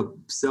 It's like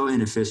so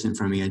inefficient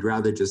for me. I'd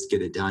rather just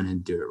get it done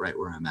and do it right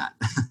where I'm at.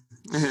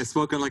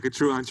 Spoken like a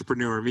true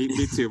entrepreneur.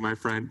 Me too, my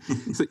friend.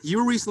 So you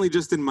were recently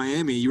just in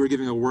Miami. You were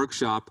giving a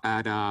workshop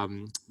at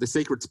the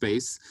Sacred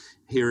Space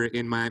here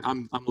in Miami.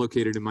 I'm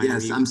located in Miami.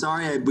 Yes, I'm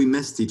sorry we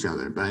missed each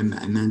other, but I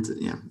meant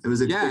to, it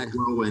was a quick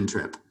whirlwind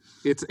trip.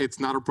 It's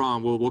not a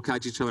problem. We'll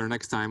catch each other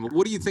next time.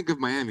 What do you think of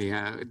Miami?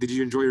 Did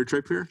you enjoy your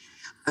trip here?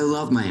 I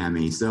love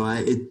Miami. So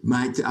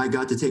I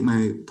got to take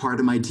part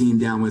of my team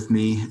down with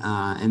me.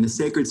 And the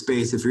Sacred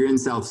Space, if you're in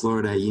South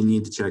Florida, you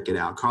need to check it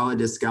out. Carla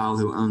Descal,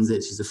 who owns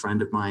it, she's a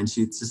friend of mine.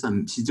 She's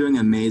doing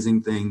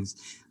amazing things.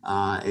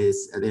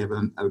 They have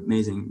an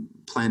amazing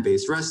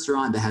plant-based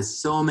restaurant that has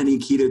so many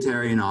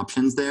ketotarian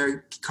options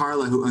there.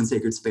 Carla, who owns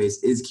Sacred Space,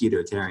 is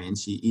ketotarian.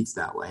 She eats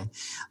that way.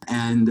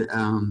 And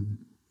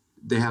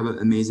they have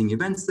amazing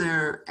events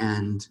there,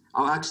 and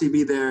I'll actually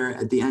be there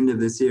at the end of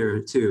this year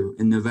too,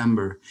 in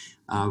November,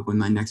 when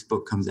my next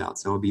book comes out.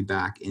 So I'll be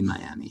back in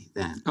Miami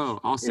then.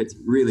 Oh, awesome! It's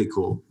really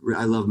cool.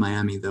 I love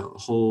Miami.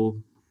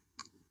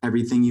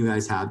 Everything you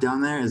guys have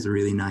down there is a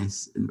really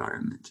nice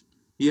environment.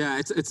 Yeah,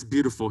 it's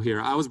beautiful here.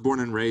 I was born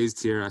and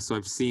raised here, so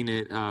I've seen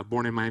it.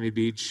 Born in Miami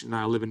Beach, and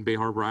I live in Bay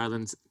Harbor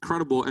Islands.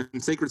 Incredible,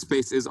 and Sacred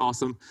Space is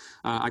awesome.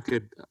 I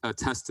could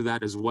attest to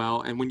that as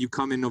well. And when you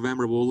come in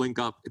November, we'll link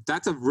up.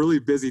 That's a really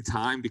busy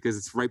time because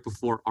it's right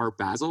before Art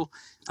Basel.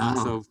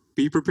 So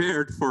be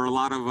prepared for a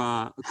lot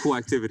of cool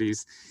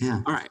activities.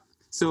 Yeah. All right.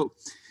 So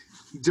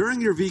during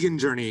your vegan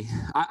journey,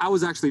 I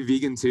was actually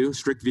vegan too,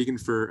 strict vegan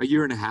for a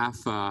year and a half,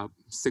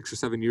 6 or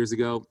 7 years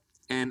ago,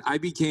 and I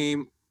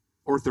became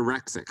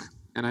orthorexic.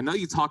 And I know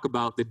you talk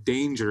about the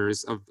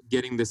dangers of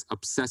getting this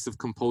obsessive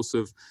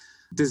compulsive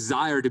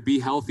desire to be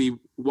healthy.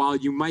 While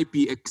you might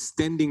be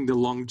extending the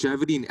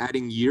longevity and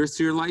adding years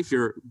to your life,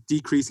 you're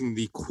decreasing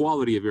the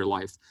quality of your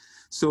life.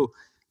 So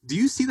do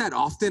you see that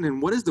often?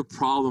 And what is the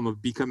problem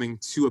of becoming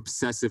too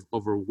obsessive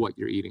over what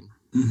you're eating?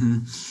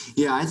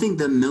 Yeah, I think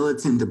the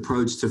militant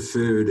approach to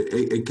food,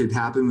 it could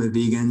happen with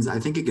vegans. I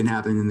think it can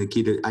happen in the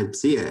keto. I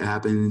see it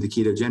happen in the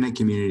ketogenic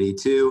community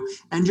too,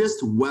 and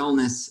just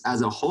wellness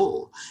as a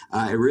whole.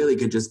 It really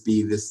could just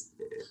be this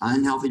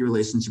unhealthy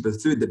relationship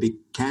with food that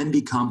can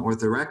become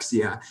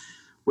orthorexia,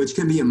 which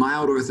can be a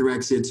mild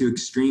orthorexia to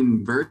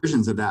extreme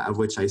versions of that, of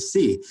which I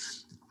see.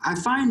 I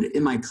find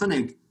in my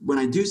clinic, when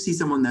I do see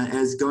someone that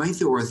is going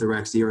through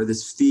orthorexia or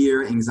this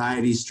fear,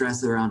 anxiety,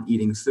 stress around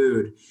eating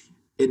food,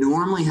 it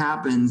normally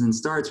happens and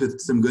starts with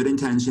some good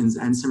intentions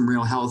and some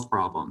real health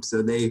problems.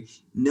 So they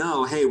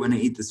know, hey, when I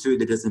eat this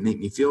food, it doesn't make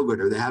me feel good,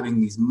 or they're having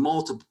these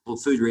multiple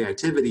food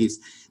reactivities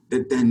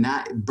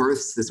that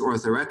births this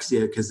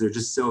orthorexia because they're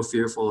just so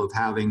fearful of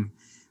having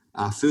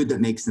food that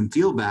makes them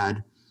feel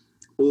bad.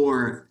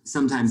 Or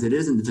sometimes it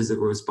isn't the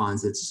physical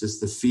response, it's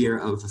just the fear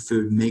of the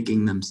food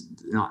making them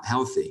not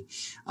healthy.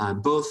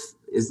 Both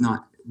is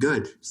not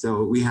good.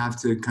 So we have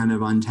to kind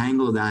of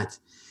untangle that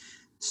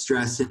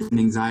stress and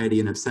anxiety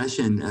and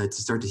obsession to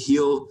start to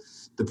heal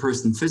the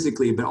person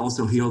physically, but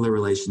also heal their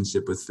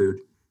relationship with food.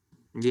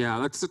 Yeah,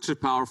 that's such a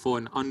powerful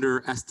and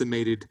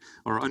underestimated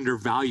or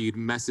undervalued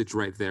message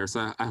right there.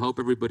 So I hope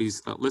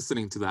everybody's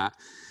listening to that.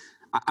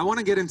 I want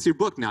to get into your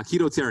book now,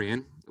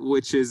 Ketotarian,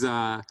 which is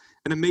an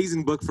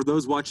amazing book. For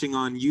those watching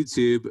on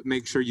YouTube,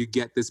 make sure you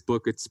get this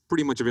book. It's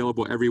pretty much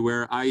available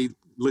everywhere. I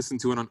listened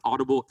to it on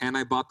Audible and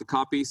I bought the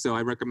copy, so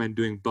I recommend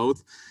doing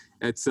both.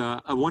 It's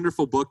a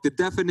wonderful book. The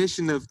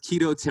definition of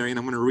ketotarian,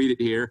 I'm going to read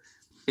it here: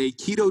 a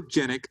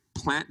ketogenic,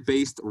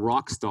 plant-based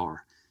rock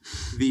star.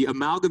 The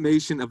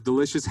amalgamation of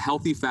delicious,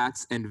 healthy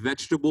fats and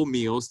vegetable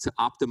meals to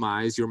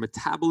optimize your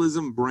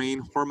metabolism,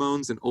 brain,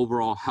 hormones, and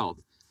overall health.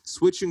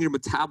 Switching your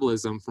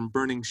metabolism from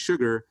burning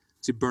sugar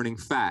to burning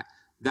fat.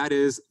 That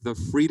is the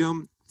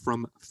freedom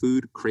from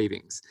food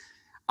cravings.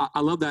 I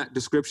love that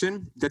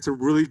description. That's a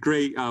really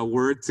great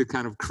word to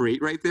kind of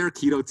create right there,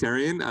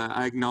 ketotarian.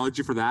 I acknowledge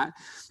you for that.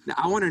 Now,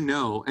 I want to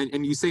know,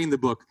 and you say in the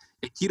book,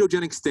 a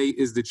ketogenic state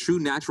is the true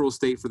natural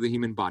state for the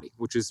human body,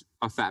 which is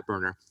a fat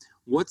burner.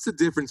 What's the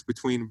difference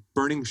between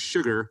burning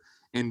sugar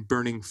and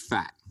burning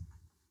fat?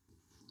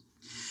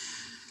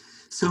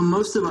 So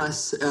most of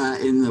us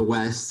in the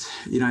West,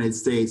 United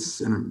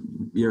States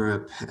and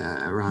Europe,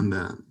 around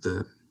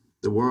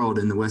the world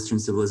in the Western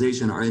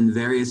civilization are in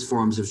various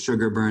forms of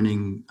sugar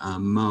burning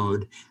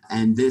mode.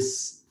 And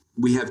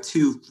we have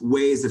two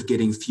ways of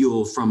getting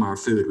fuel from our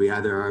food. We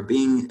either are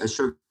being a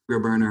sugar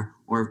burner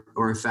or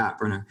a fat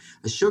burner.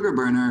 A sugar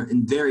burner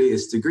in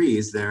various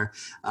degrees there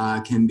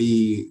can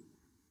be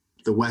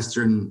the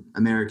Western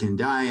American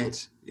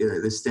diet,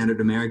 the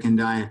standard American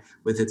diet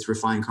with its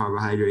refined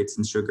carbohydrates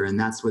and sugar. And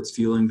that's what's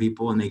fueling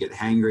people, and they get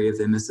hangry if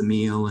they miss a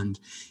meal. And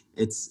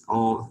it's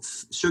all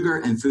sugar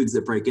and foods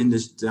that break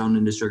down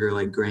into sugar,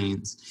 like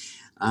grains.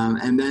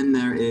 And then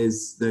there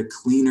is the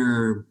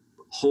cleaner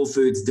whole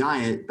foods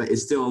diet, but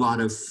it's still a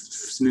lot of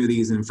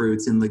smoothies and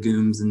fruits and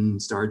legumes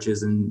and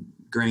starches and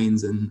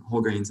grains and whole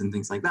grains and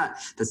things like that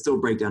still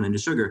break down into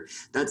sugar.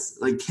 That's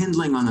like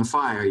kindling on a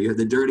fire. You have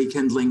the dirty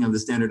kindling of the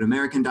standard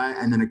American diet,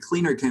 and then a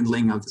cleaner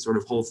kindling of the sort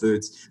of whole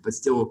foods, but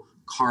still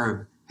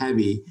carb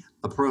heavy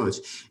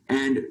approach.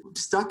 And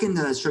stuck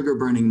into that sugar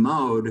burning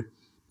mode,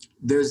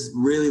 there's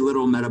really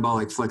little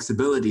metabolic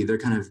flexibility. They're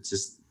kind of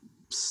just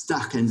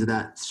stuck into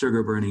that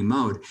sugar burning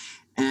mode.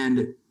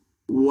 And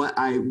what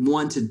I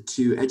wanted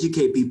to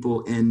educate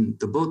people in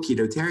the book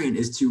Ketotarian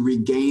is to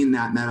regain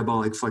that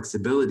metabolic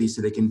flexibility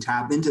so they can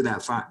tap into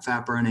that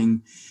fat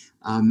burning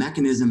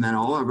mechanism that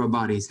all of our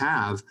bodies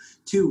have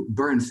to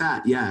burn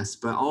fat, yes,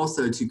 but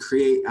also to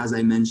create, as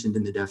I mentioned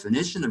in the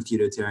definition of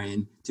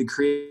Ketotarian, to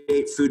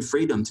create food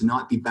freedom, to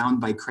not be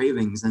bound by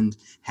cravings and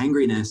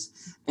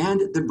hangriness,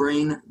 and the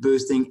brain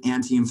boosting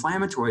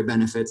anti-inflammatory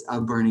benefits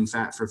of burning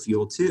fat for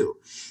fuel too.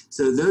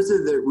 So those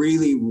are the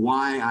really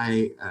why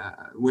I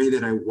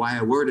worded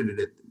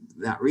it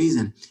that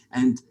reason.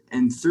 And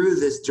through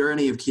this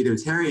journey of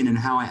Ketotarian and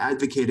how I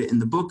advocate it in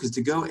the book is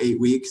to go 8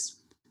 weeks,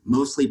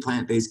 mostly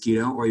plant-based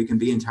keto, or you can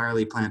be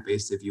entirely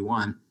plant-based if you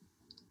want.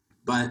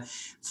 But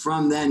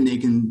from then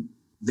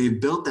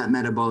they've built that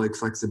metabolic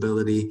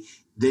flexibility.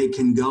 They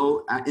can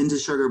go into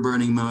sugar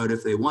burning mode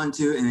if they want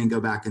to, and then go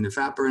back into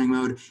fat burning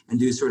mode and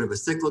do sort of a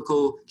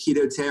cyclical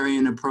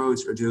ketotarian approach,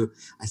 or do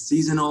a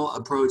seasonal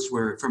approach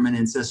where from an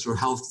ancestral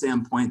health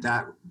standpoint,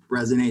 that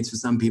resonates with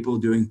some people,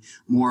 doing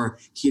more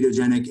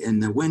ketogenic in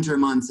the winter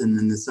months, and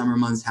in the summer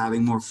months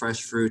having more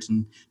fresh fruit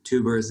and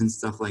tubers and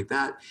stuff like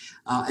that.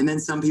 And then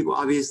some people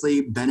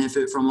obviously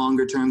benefit from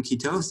longer term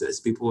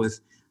ketosis, people with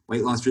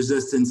weight loss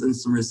resistance,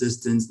 insulin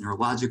resistance,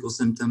 neurological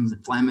symptoms,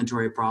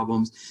 inflammatory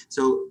problems.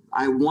 So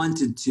I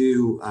wanted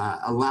to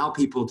allow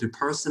people to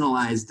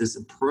personalize this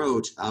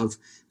approach of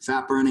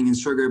fat burning and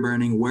sugar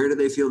burning. Where do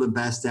they feel the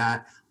best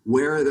at?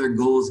 where are their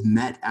goals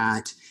met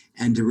at,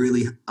 and to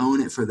really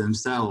own it for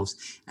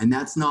themselves. And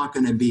that's not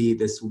going to be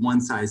this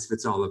one size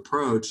fits all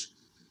approach.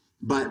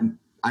 But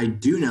I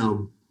do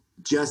know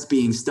just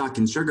being stuck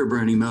in sugar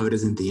burning mode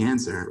isn't the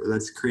answer.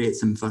 Let's create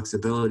some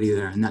flexibility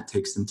there. And that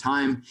takes some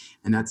time.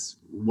 And that's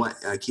what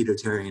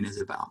Ketotarian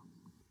is about.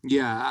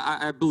 Yeah,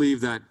 I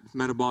believe that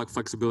metabolic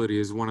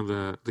flexibility is one of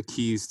the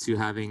keys to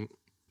having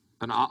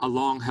a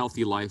long,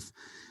 healthy life.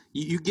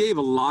 You gave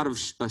a lot of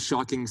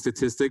shocking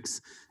statistics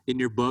in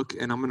your book,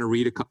 and I'm going to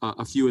read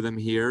a few of them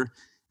here.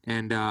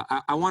 And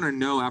I want to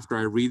know, after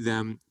I read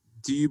them,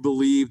 do you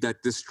believe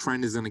that this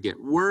trend is going to get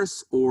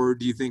worse, or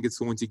do you think it's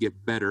going to get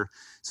better?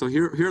 So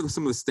here are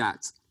some of the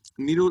stats.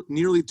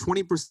 Nearly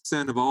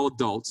 20% of all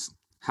adults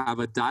have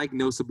a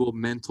diagnosable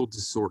mental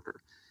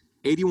disorder.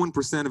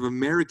 81% of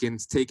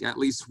Americans take at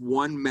least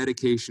one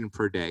medication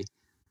per day.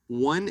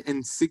 1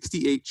 in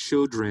 68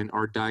 children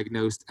are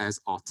diagnosed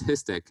as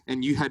autistic.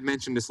 And you had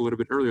mentioned this a little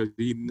bit earlier.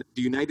 The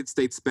United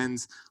States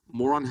spends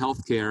more on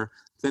healthcare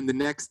than the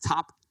next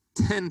top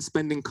 10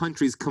 spending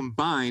countries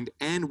combined,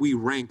 and we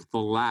rank the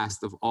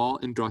last of all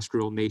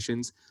industrial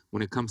nations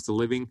when it comes to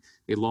living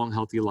a long,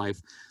 healthy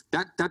life.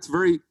 That's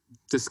very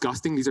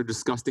disgusting. These are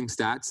disgusting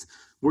stats.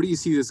 Where do you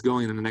see this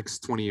going in the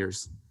next 20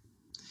 years?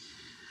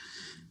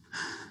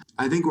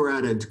 I think we're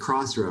at a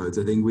crossroads.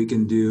 I think we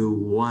can do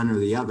one or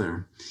the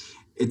other.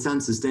 It's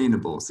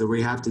unsustainable. So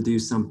we have to do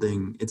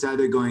something. It's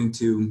either going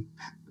to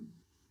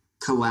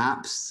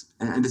collapse,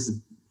 and this is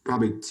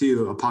probably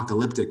too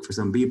apocalyptic for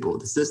some people,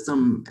 the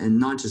system, and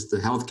not just the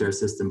healthcare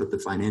system, but the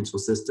financial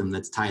system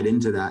that's tied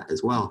into that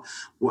as well,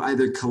 will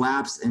either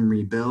collapse and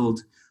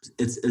rebuild.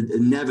 It's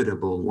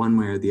inevitable one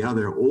way or the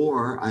other.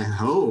 Or I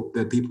hope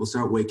that people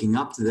start waking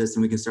up to this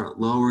and we can start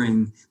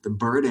lowering the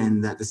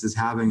burden that this is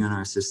having on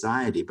our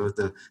society, both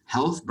the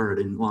health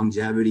burden,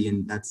 longevity,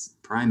 and that's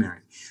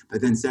primary,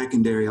 but then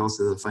secondary,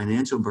 also the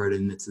financial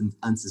burden. It's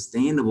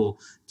unsustainable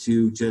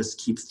to just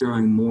keep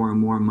throwing more and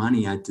more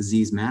money at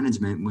disease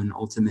management when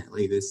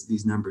ultimately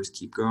these numbers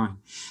keep growing.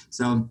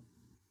 So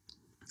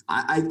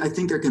I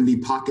think there can be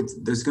pockets.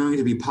 There's going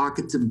to be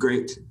pockets of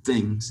great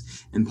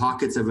things and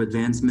pockets of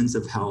advancements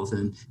of health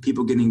and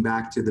people getting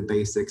back to the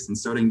basics and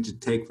starting to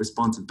take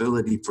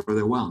responsibility for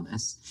their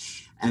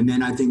wellness. And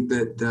then I think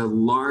that the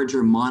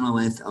larger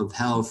monolith of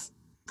health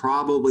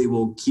probably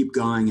will keep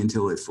going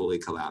until it fully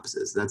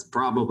collapses. That's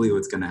probably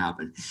what's going to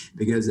happen,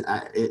 because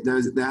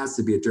there has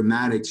to be a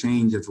dramatic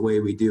change of the way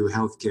we do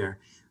healthcare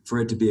for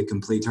it to be a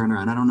complete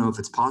turnaround. I don't know if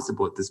it's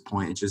possible at this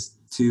point. It's just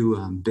too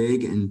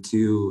big and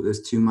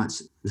there's too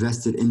much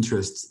vested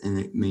interest in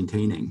it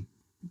maintaining.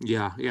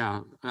 Yeah,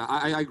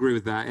 I agree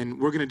with that. And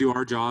we're going to do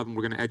our job, and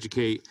we're going to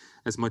educate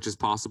as much as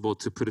possible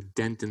to put a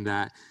dent in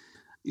that.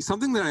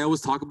 Something that I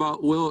always talk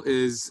about, Will,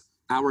 is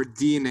our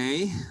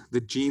DNA,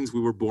 the genes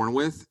we were born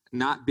with,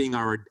 not being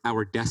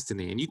our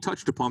destiny. And you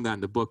touched upon that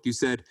in the book. You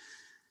said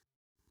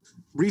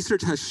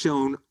research has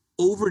shown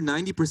over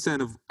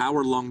 90% of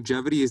our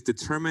longevity is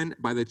determined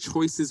by the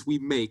choices we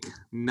make,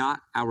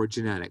 not our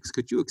genetics.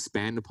 Could you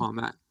expand upon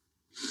that?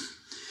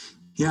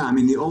 Yeah, I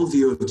mean, the old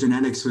view of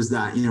genetics was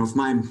that, if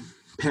my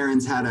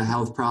parents had a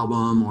health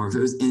problem or if it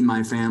was in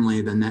my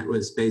family, then that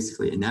was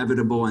basically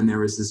inevitable. And there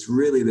was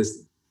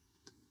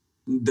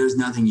there's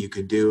nothing you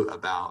could do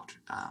about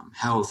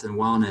health and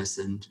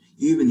wellness. And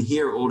you even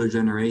hear older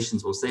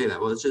generations will say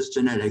that, well, it's just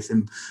genetics.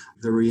 And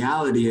the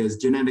reality is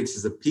genetics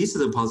is a piece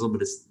of the puzzle,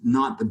 but it's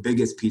not the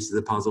biggest piece of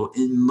the puzzle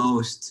in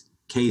most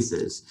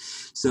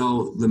cases.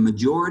 So the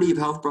majority of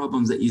health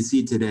problems that you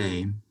see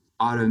today,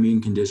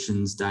 autoimmune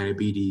conditions,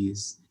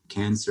 diabetes,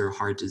 cancer,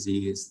 heart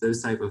disease,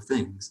 those type of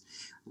things,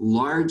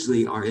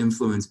 largely are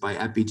influenced by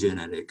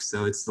epigenetics.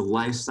 So it's the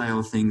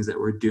lifestyle things that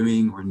we're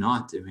doing or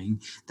not doing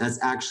that's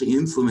actually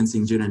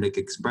influencing genetic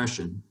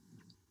expression.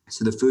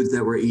 So the foods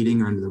that we're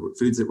eating or the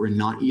foods that we're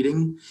not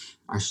eating,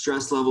 our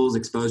stress levels,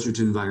 exposure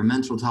to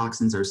environmental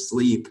toxins, our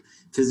sleep,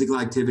 physical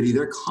activity,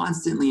 they're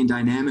constantly and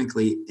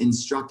dynamically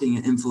instructing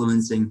and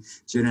influencing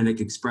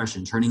genetic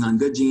expression, turning on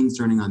good genes,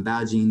 turning on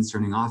bad genes,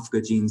 turning off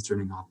good genes,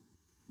 turning off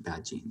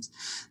bad genes.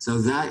 So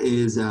that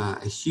is a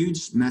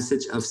huge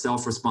message of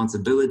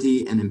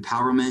self-responsibility and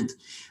empowerment,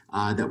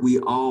 that we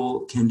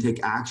all can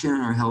take action on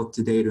our health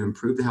today to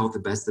improve the health the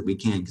best that we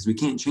can, because we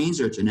can't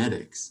change our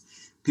genetics.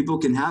 People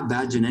can have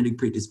bad genetic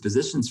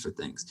predispositions for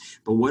things,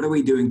 but what are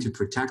we doing to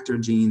protect our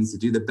genes, to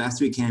do the best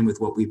we can with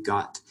what we've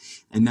got?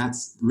 And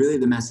that's really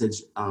the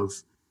message of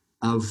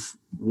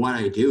what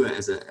I do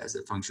as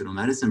a functional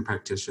medicine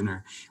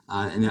practitioner,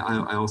 and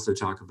I also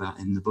talk about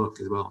in the book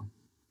as well.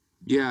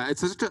 Yeah,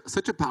 it's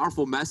such a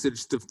powerful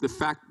message, the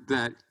fact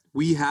that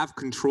we have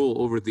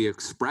control over the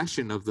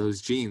expression of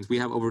those genes. We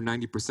have over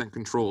 90%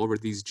 control over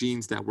these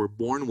genes that we're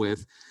born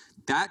with.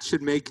 That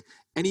should make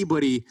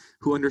anybody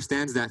who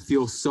understands that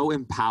feel so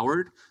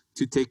empowered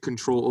to take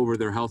control over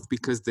their health,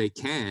 because they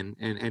can.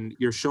 And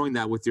you're showing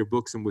that with your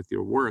books and with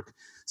your work.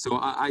 So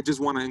I just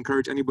want to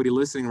encourage anybody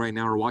listening right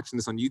now or watching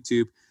this on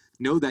YouTube,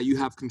 know that you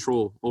have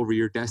control over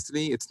your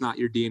destiny. It's not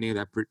your DNA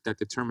that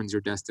determines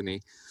your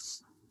destiny.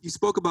 You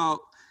spoke about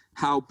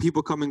how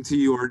people coming to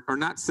you are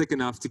not sick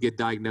enough to get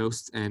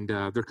diagnosed, and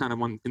they're kind of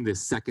in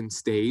this second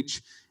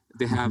stage.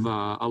 They have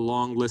a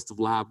long list of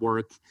lab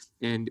work,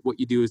 and what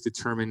you do is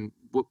determine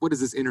what is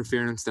this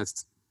interference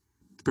that's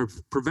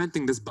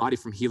preventing this body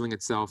from healing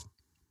itself.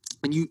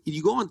 And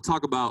you go on to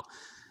talk about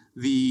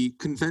the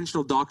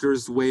conventional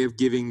doctor's way of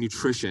giving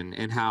nutrition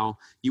and how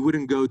you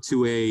wouldn't go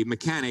to a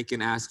mechanic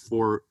and ask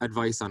for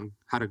advice on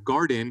how to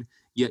garden,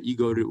 yet you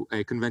go to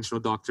a conventional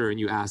doctor and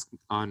you ask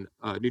on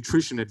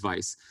nutrition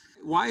advice.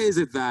 Why is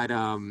it that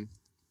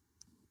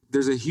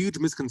there's a huge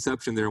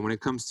misconception there when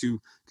it comes to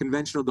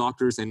conventional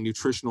doctors and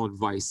nutritional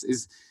advice?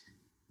 Is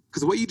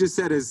because what you just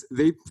said is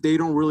they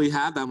don't really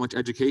have that much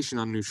education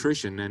on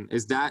nutrition. And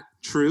is that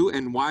true?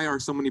 And why are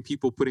so many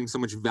people putting so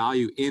much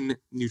value in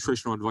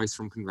nutritional advice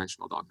from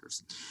conventional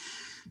doctors?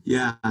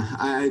 Yeah,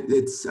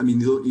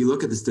 you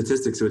look at the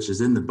statistics, which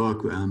is in the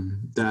book,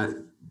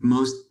 that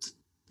most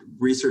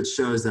research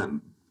shows that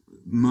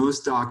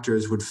most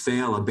doctors would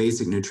fail a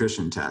basic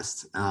nutrition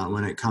test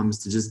when it comes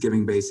to just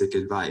giving basic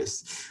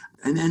advice.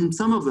 And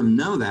some of them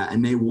know that,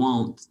 and they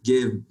won't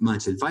give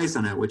much advice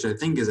on it, which I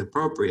think is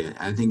appropriate.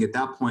 I think at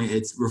that point,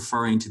 it's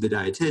referring to the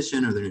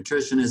dietitian or the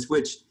nutritionist,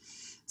 which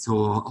is a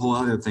whole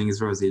other thing as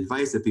far as the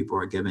advice that people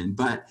are given.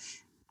 But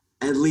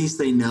at least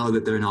they know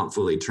that they're not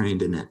fully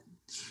trained in it.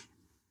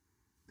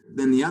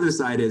 Then the other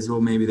side is,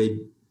 well, maybe they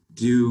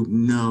do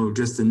know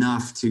just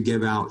enough to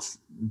give out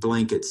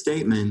blanket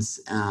statements,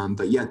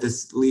 but yet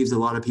this leaves a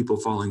lot of people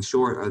falling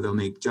short, or they'll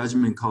make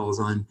judgment calls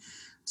on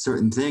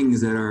certain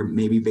things that are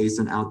maybe based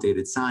on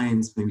outdated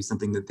science, maybe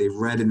something that they've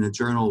read in a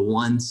journal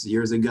once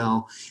years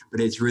ago, but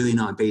it's really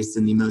not based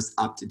in the most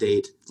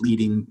up-to-date,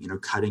 leading,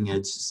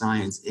 cutting-edge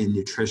science in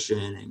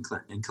nutrition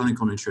and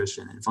clinical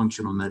nutrition and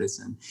functional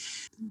medicine.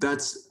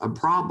 That's a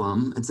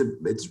problem.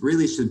 It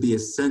really should be a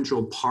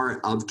central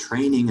part of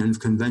training of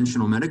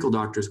conventional medical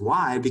doctors.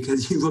 Why?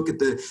 Because you look at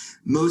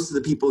most of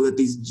the people that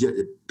these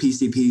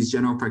PCPs,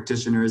 general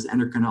practitioners,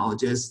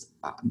 endocrinologists,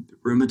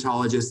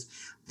 rheumatologists,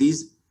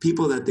 these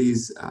people that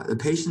the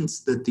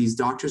patients that these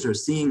doctors are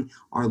seeing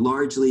are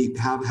largely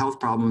have health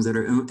problems that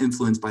are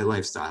influenced by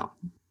lifestyle.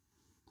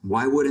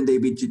 Why wouldn't they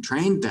be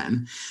trained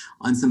then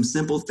on some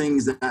simple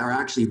things that are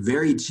actually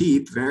very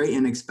cheap, very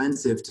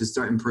inexpensive to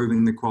start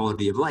improving the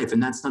quality of life?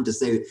 And that's not to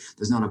say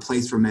there's not a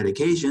place for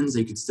medications.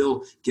 They could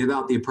still give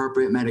out the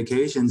appropriate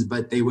medications,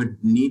 but they would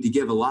need to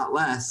give a lot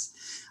less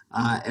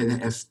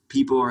if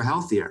people are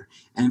healthier.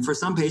 And for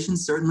some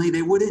patients, certainly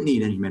they wouldn't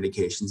need any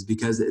medications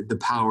because the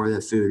power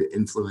that food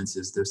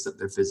influences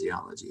their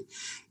physiology.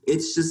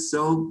 It's just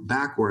so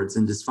backwards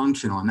and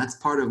dysfunctional. And that's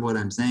part of what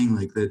I'm saying,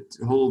 like the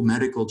whole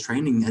medical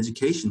training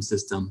education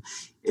system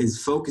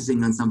is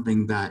focusing on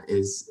something that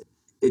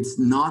it's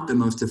not the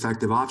most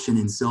effective option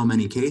in so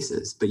many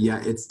cases, but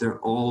yet they're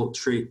all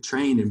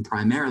trained in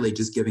primarily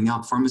just giving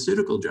out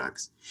pharmaceutical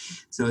drugs.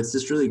 So it's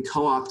just really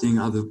co-opting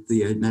of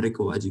the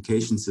medical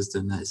education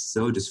system that is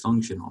so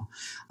dysfunctional.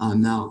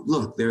 Now,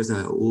 look, there's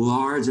a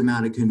large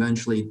amount of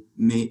conventionally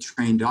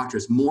trained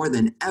doctors, more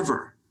than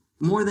ever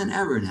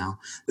now,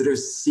 that are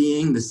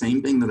seeing the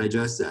same thing that I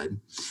just said,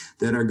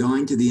 that are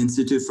going to the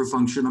Institute for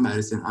Functional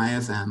Medicine,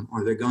 IFM,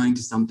 or they're going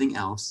to something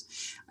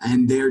else,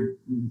 and they're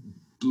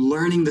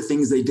learning the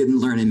things they didn't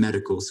learn in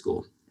medical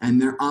school.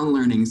 And they're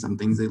unlearning some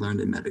things they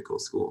learned in medical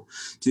school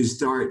to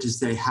start to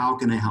say, how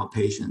can I help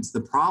patients?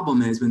 The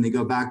problem is when they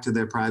go back to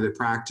their private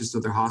practice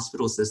or their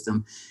hospital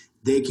system,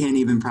 they can't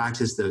even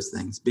practice those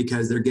things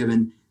because they're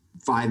given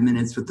 5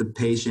 minutes with the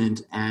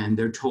patient and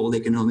they're told they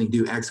can only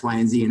do X, Y,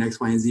 and Z, and X,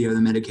 Y, and Z are the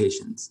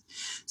medications.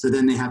 So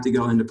then they have to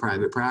go into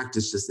private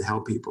practice just to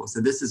help people. So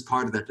this is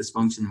part of that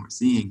dysfunction we're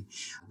seeing,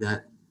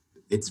 that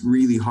it's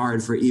really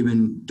hard for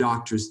even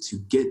doctors to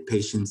get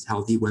patients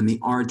healthy when they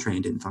are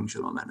trained in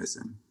functional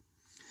medicine.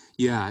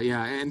 Yeah.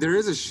 And there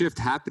is a shift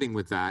happening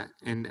with that.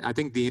 And I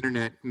think the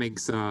internet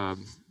makes the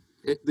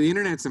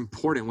internet's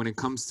important when it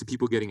comes to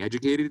people getting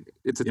educated.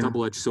 It's a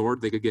double-edged sword.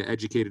 They could get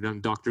educated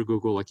on Dr.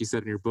 Google, like you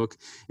said in your book.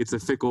 It's a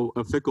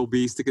fickle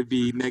beast. It could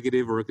be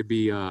negative or it could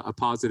be a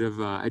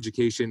positive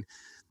education.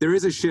 There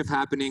is a shift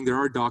happening. There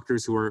are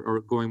doctors who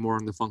are going more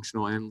on the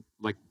functional end,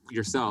 like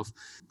yourself.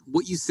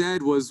 What you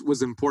said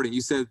was important.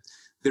 You said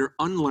they're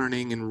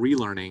unlearning and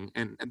relearning.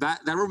 And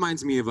that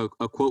reminds me of a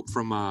quote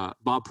from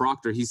Bob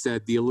Proctor. He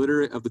said, the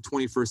illiterate of the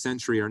 21st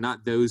century are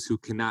not those who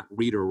cannot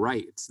read or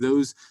write. It's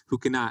those who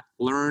cannot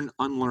learn,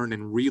 unlearn,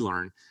 and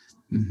relearn.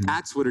 Mm-hmm.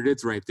 That's what it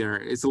is right there.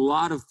 It's a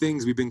lot of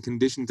things we've been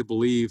conditioned to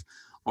believe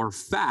are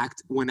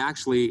fact when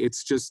actually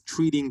it's just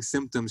treating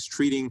symptoms,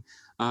 treating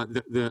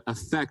the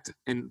effect,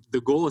 and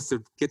the goal is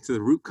to get to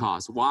the root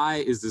cause.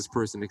 Why is this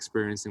person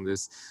experiencing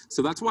this?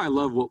 So that's why I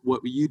love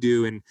what you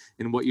do and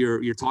what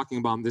you're talking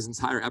about in this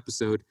entire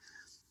episode.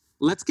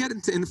 Let's get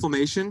into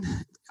inflammation.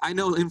 I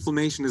know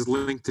inflammation is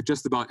linked to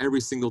just about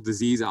every single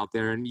disease out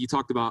there, and you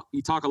talk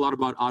a lot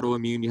about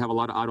autoimmune. You have a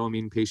lot of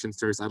autoimmune patients.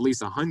 There's at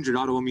least 100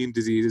 autoimmune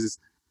diseases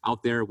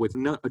out there with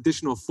an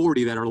additional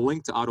 40 that are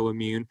linked to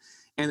autoimmune.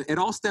 And it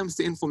all stems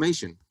to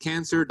inflammation.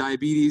 Cancer,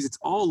 diabetes, it's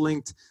all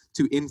linked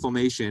to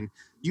inflammation.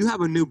 You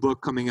have a new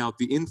book coming out,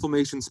 The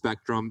Inflammation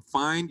Spectrum.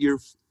 Find your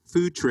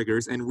food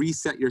triggers and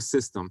reset your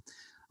system.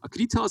 Could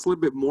you tell us a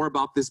little bit more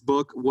about this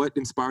book, what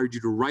inspired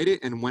you to write it,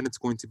 and when it's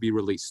going to be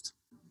released?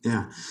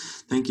 Yeah,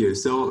 thank you.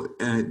 So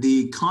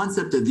the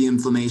concept of the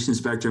inflammation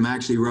spectrum I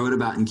actually wrote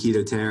about in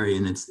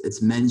Ketotarian.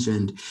 It's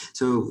mentioned.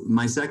 So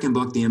my second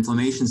book, The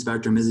Inflammation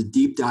Spectrum, is a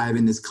deep dive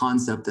in this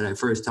concept that I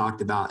first talked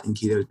about in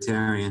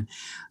Ketotarian.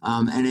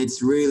 And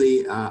it's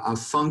really a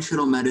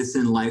functional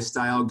medicine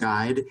lifestyle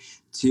guide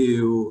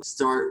to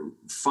start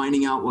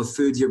finding out what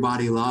foods your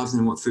body loves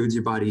and what foods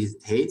your body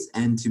hates,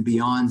 and to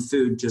beyond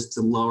food, just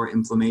to lower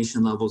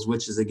inflammation levels,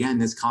 which is, again,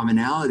 this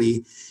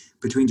commonality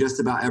between just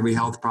about every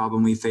health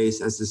problem we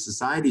face as a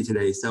society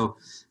today. So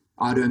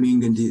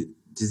autoimmune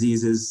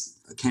diseases,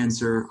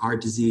 cancer,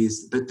 heart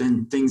disease, but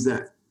then things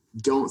that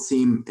don't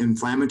seem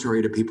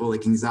inflammatory to people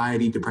like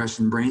anxiety,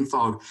 depression, brain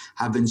fog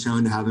have been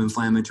shown to have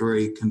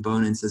inflammatory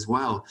components as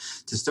well,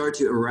 to start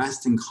to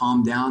arrest and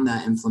calm down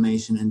that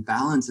inflammation and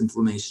balance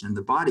inflammation in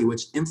the body,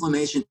 which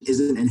inflammation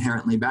isn't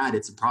inherently bad.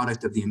 It's a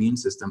product of the immune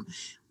system.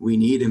 We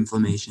need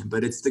inflammation,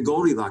 but it's the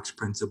Goldilocks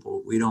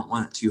principle. We don't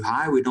want it too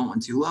high. We don't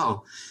want it too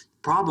low.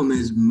 Problem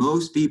is,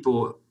 most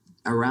people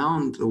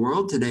around the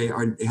world today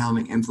are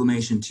having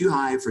inflammation too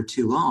high for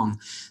too long.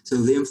 So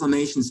the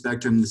inflammation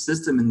spectrum, the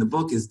system in the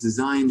book, is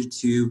designed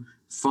to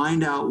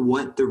find out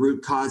what the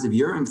root cause of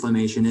your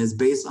inflammation is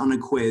based on a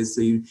quiz.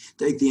 So you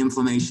take the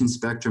inflammation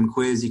spectrum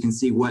quiz, you can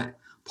see what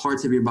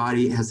parts of your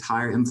body has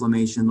higher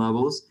inflammation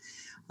levels.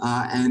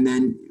 And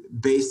then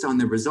based on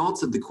the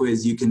results of the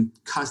quiz, you can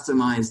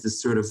customize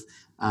this sort of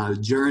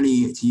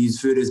journey to use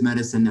food as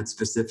medicine that's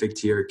specific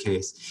to your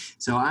case.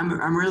 So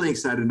I'm really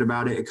excited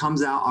about it. It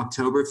comes out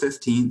October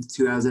 15th,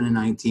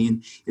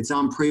 2019. It's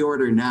on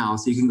pre-order now.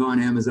 So you can go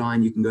on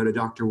Amazon, you can go to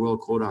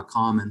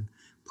drwillcole.com and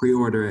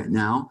pre-order it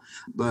now.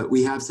 But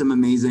we have some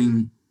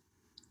amazing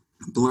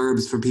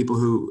blurbs for people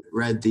who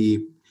read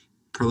the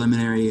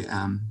preliminary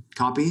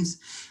copies.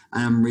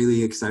 I'm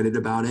really excited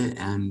about it.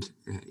 And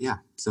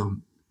so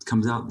it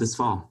comes out this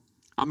fall.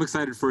 I'm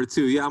excited for it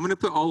too. Yeah, I'm going to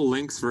put all the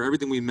links for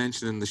everything we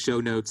mentioned in the show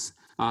notes.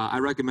 I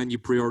recommend you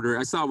pre-order.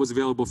 I saw it was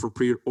available for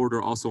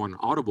pre-order also on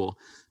Audible.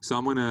 So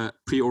I'm going to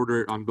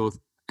pre-order it on both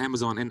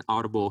Amazon and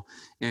Audible.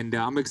 And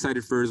I'm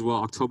excited for it as well,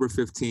 October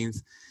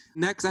 15th.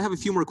 Next, I have a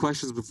few more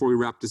questions before we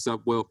wrap this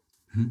up. Well,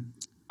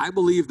 I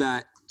believe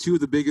that two of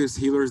the biggest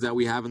healers that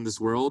we have in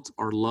this world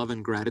are love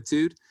and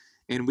gratitude.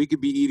 And we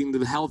could be eating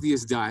the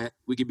healthiest diet.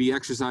 We could be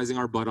exercising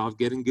our butt off,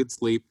 getting good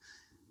sleep.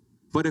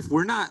 But if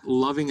we're not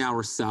loving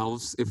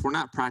ourselves, if we're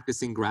not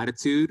practicing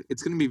gratitude,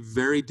 it's going to be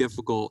very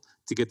difficult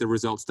to get the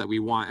results that we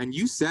want. And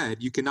you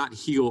said you cannot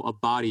heal a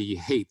body you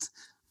hate.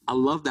 I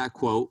love that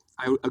quote.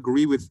 I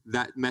agree with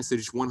that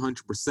message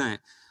 100%.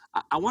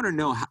 I want to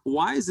know,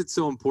 why is it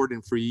so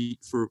important for you,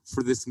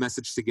 for this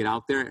message to get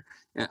out there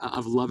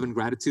of love and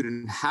gratitude,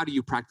 and how do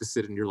you practice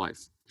it in your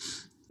life?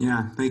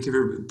 Yeah, thank you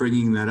for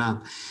bringing that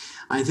up.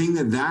 I think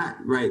that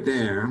right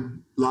there,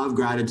 love,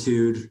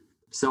 gratitude,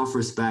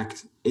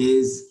 self-respect,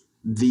 is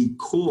the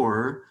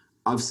core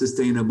of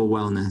sustainable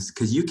wellness,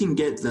 because you can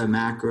get the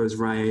macros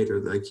right, or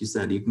like you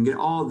said, you can get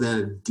all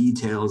the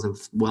details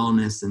of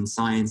wellness and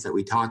science that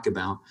we talk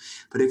about.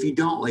 But if you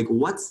don't, like,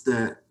 what's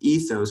the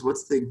ethos,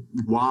 what's the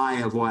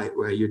why of what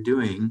you're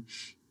doing,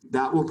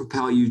 that will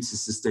propel you to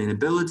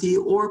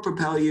sustainability, or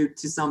propel you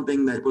to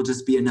something that will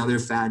just be another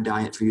fad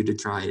diet for you to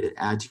try to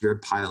add to your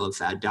pile of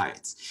fad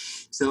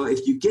diets. So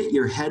if you get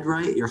your head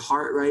right, your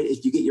heart right,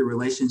 if you get your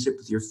relationship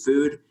with your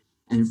food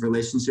and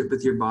relationship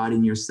with your body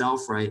and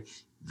yourself right,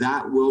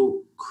 that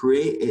will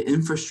create an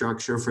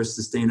infrastructure for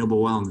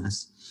sustainable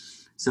wellness.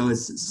 So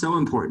it's so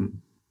important.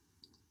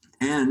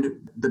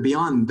 And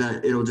beyond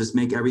that, it'll just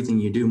make everything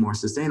you do more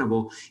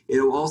sustainable.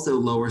 It'll also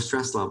lower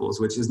stress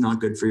levels, which is not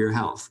good for your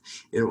health.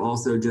 It'll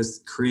also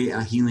just create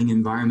a healing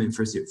environment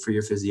for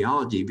your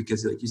physiology,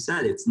 because like you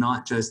said, it's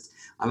not just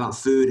about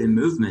food and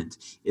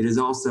movement. It is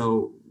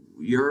also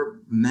your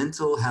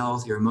mental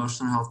health, your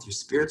emotional health, your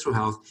spiritual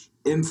health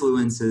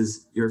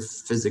influences your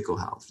physical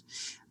health.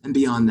 And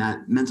beyond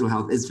that, mental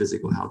health is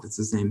physical health. It's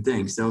the same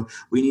thing. So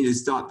we need to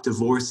stop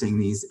divorcing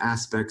these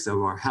aspects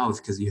of our health,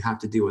 because you have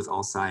to deal with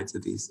all sides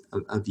of these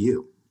of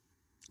you.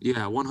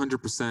 Yeah,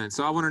 100%.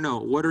 So I want to know,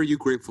 what are you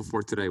grateful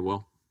for today,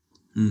 Will?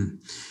 I'm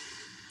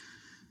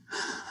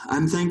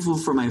thankful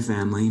for my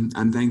family.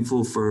 I'm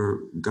thankful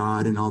for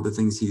God and all the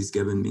things he's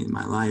given me in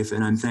my life.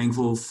 And I'm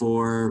thankful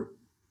for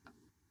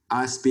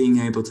us being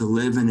able to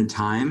live in a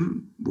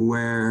time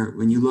where,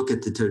 when you look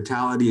at the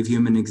totality of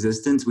human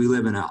existence, we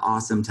live in an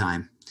awesome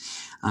time.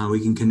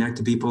 We can connect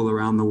to people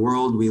around the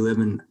world.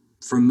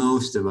 For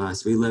most of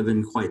us, we live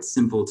in quite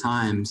simple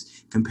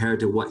times compared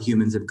to what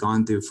humans have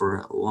gone through for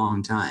a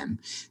long time.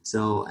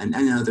 So, and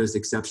I know there's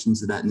exceptions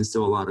to that, and there's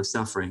still a lot of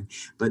suffering,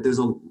 but there's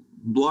a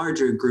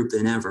larger group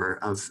than ever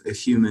of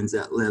humans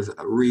that live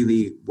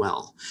really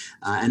well.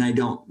 And I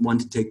don't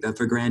want to take that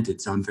for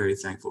granted. So I'm very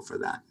thankful for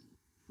that.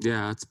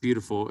 Yeah, it's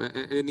beautiful.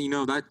 And you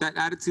know, that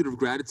attitude of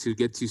gratitude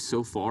gets you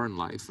so far in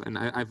life. And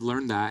I've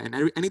learned that.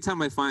 And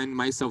anytime I find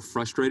myself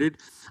frustrated,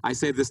 I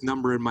say this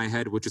number in my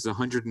head, which is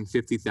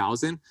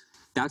 150,000.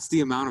 That's the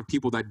amount of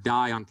people that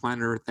die on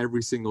planet Earth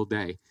every single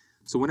day.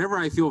 So whenever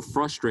I feel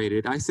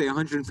frustrated, I say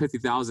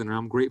 150,000, and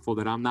I'm grateful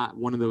that I'm not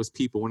one of those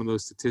people, one of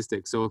those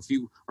statistics. So if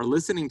you are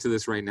listening to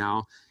this right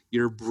now,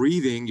 you're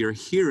breathing, you're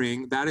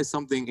hearing, that is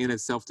something in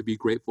itself to be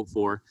grateful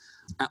for.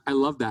 I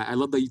love that. I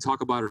love that you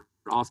talk about it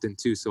often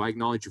too. So I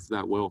acknowledge you for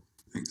that, Will.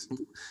 Thanks.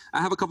 I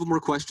have a couple more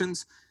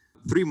questions,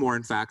 3 more,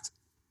 in fact.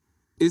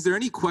 Is there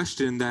any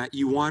question that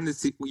you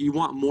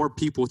want more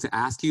people to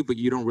ask you, but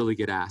you don't really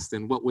get asked?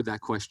 And what would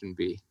that question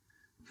be?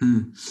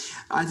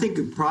 I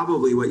think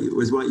probably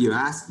what you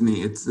asked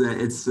me. It's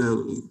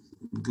the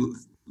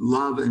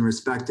love and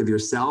respect of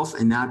yourself,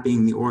 and that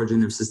being the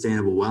origin of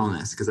sustainable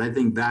wellness. Because I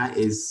think that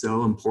is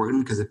so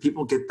important. Because if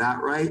people get that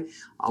right,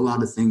 a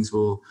lot of things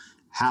will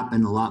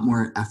happen a lot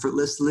more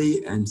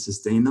effortlessly and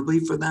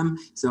sustainably for them.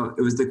 So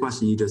it was the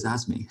question you just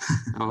asked me.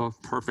 Oh,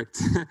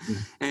 perfect.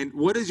 And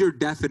what is your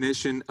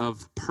definition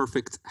of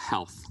perfect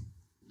health?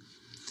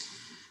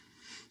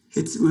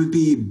 It would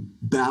be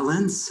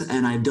balance,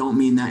 and I don't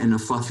mean that in a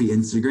fluffy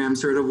Instagram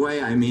sort of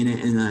way. I mean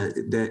it in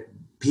that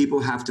people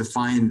have to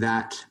find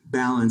that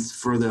balance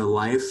for their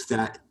life,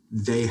 that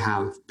they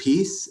have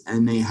peace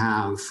and they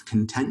have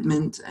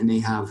contentment and they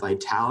have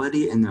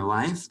vitality in their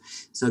life.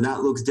 So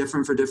that looks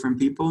different for different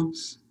people.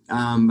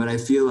 But I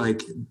feel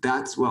like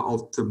that's what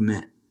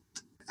ultimate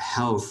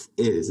health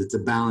is. It's a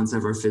balance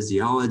of our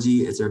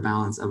physiology. It's a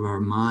balance of our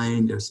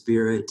mind, our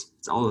spirit.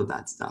 It's all of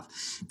that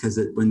stuff. Because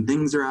when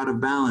things are out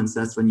of balance,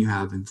 that's when you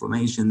have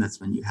inflammation.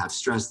 That's when you have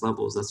stress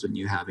levels. That's when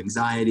you have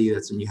anxiety.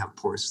 That's when you have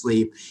poor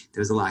sleep.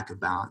 There's a lack of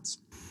balance.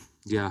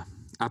 Yeah,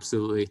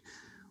 absolutely.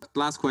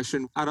 Last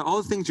question. Out of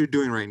all the things you're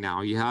doing right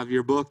now, you have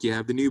your book, you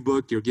have the new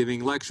book, you're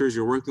giving lectures,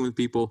 you're working with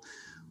people.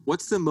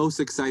 What's the most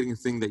exciting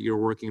thing that you're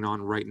working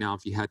on right now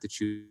if you had to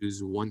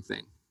choose one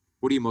thing?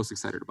 What are you most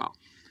excited about?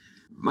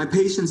 My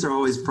patients are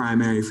always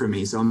primary for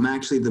me. So I'm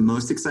actually the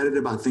most excited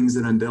about things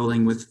that I'm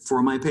building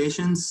for my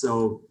patients.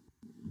 So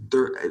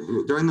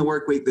during the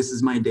work week, this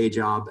is my day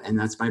job, and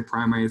that's my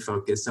primary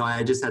focus. So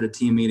I just had a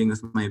team meeting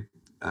with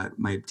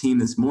my team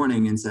this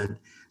morning and said,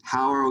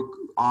 how are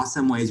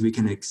awesome ways we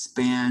can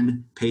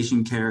expand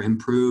patient care,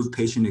 improve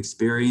patient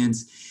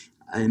experience,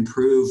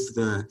 improve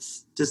the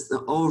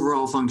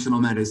overall functional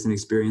medicine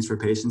experience for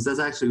patients. That's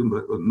actually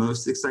what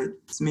most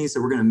excites me. So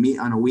we're going to meet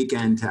on a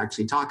weekend to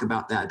actually talk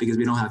about that, because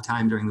we don't have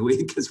time during the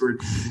week because we're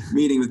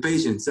meeting with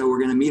patients. So we're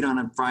going to meet on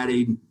a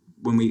Friday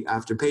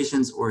after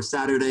patients, or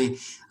Saturday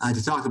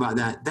to talk about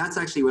that. That's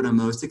actually what I'm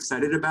most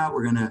excited about.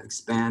 We're going to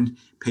expand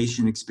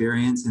patient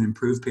experience and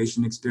improve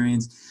patient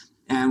experience.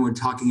 And we're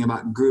talking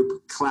about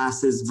group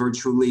classes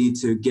virtually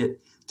to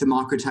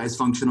democratize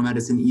functional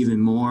medicine even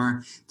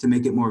more, to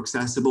make it more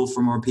accessible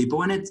for more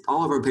people. And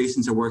all of our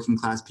patients are working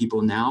class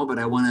people now, but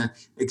I want to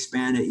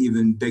expand it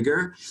even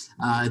bigger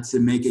to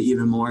make it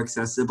even more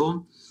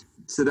accessible.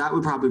 So that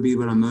would probably be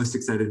what I'm most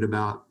excited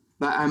about.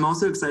 But I'm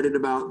also excited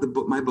about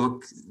my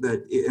book,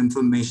 the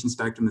inflammation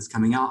spectrum that's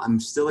coming out. I'm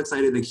still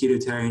excited that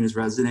Ketotarian is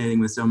resonating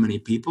with so many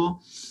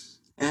people.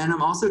 And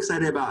I'm also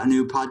excited about a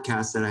new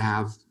podcast that I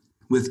have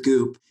with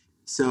Goop.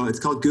 So it's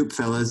called Goop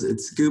Fellas.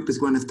 Goop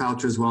is Gwyneth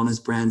Paltrow's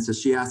wellness brand. So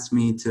she asked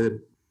me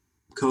to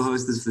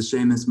co-host this with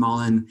Seamus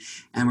Mullen.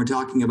 And we're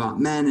talking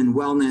about men and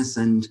wellness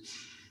and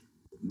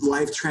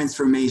life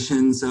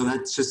transformation. So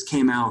that just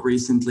came out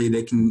recently.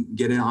 They can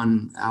get it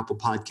on Apple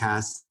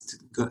Podcasts.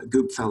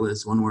 Goop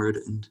Fellas, one word.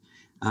 And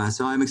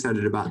so I'm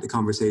excited about the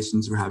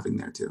conversations we're having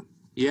there too.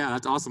 Yeah,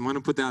 that's awesome. I'm going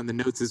to put that in the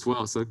notes as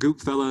well. So Goop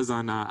Fellas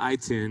on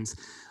iTunes.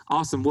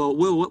 Awesome. Well,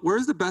 Will,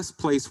 where's the best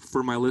place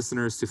for my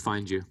listeners to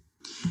find you?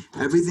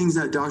 Everything's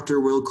at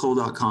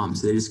drwillcole.com.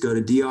 So they just go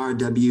to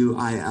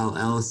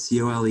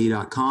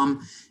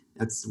drwillcole.com.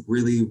 That's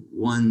really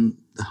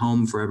the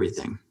home for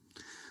everything.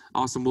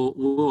 Awesome.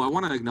 Well, I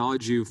want to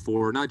acknowledge you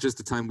for not just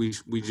the time we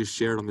just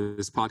shared on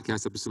this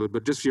podcast episode,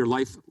 but just your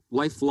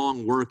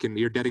lifelong work and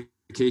your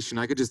dedication.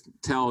 I could just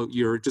tell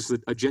you're just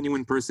a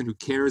genuine person who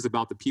cares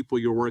about the people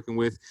you're working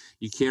with.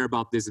 You care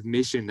about this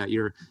mission that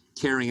you're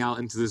carrying out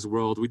into this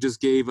world. We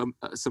just gave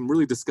some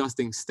really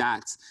disgusting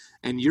stats,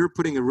 and you're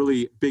putting a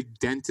really big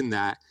dent in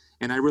that.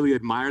 And I really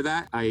admire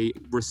that. I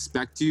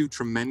respect you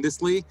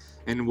tremendously.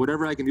 And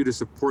whatever I can do to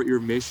support your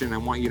mission, I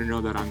want you to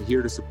know that I'm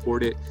here to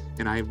support it.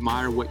 And I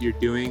admire what you're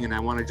doing. And I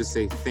want to just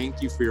say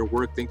thank you for your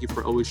work. Thank you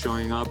for always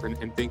showing up.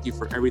 And thank you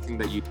for everything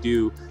that you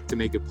do to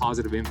make a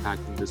positive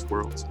impact in this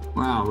world.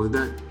 Wow, well,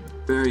 that's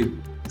very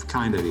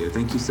kind of you.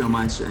 Thank you so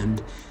much.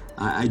 And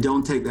I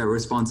don't take that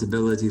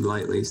responsibility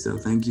lightly. So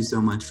thank you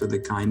so much for the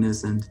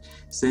kindness. And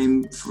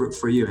same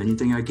for you.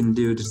 Anything I can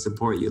do to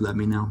support you, let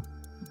me know.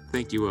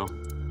 Thank you, Will.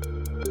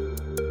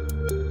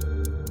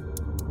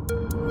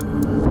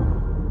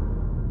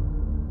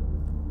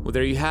 Well,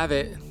 there you have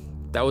it.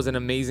 That was an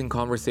amazing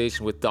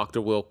conversation with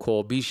Dr. Will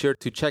Cole. Be sure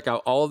to check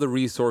out all the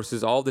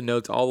resources, all the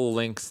notes, all the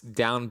links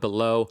down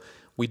below.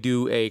 We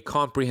do a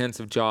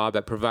comprehensive job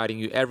at providing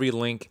you every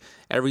link,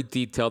 every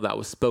detail that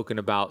was spoken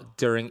about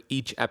during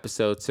each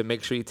episode. So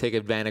make sure you take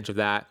advantage of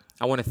that.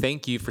 I want to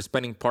thank you for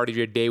spending part of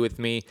your day with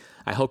me.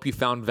 I hope you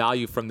found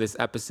value from this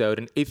episode.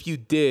 And if you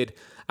did,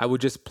 I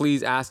would just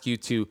please ask you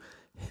to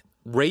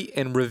rate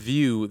and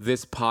review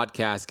this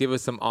podcast. Give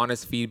us some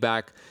honest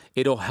feedback.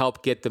 It'll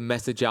help get the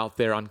message out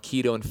there on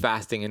keto and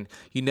fasting. And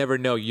you never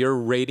know, your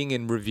rating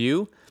and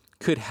review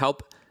could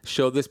help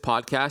show this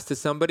podcast to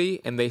somebody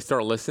and they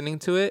start listening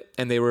to it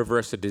and they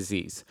reverse a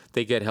disease.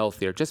 They get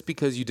healthier just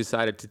because you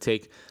decided to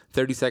take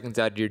 30 seconds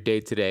out of your day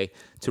today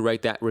to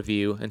write that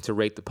review and to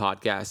rate the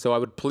podcast. So I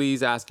would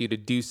please ask you to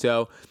do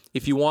so.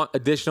 If you want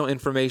additional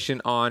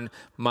information on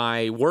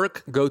my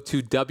work, go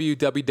to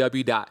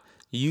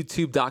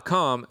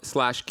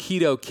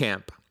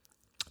www.youtube.com/ketocamp.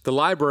 The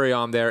library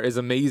on there is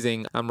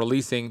amazing. I'm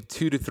releasing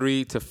 2 to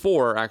 3 to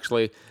 4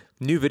 actually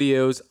new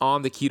videos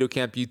on the Keto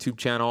Camp YouTube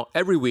channel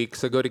every week.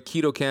 So go to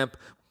Keto Camp,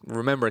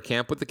 remember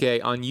Camp with a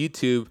K, on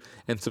YouTube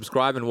and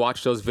subscribe and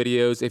watch those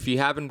videos. If you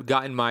haven't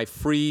gotten my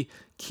free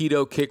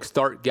Keto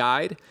Kickstart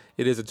guide,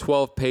 it is a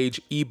 12-page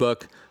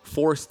ebook,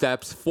 4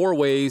 steps, 4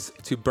 ways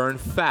to burn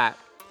fat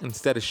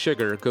instead of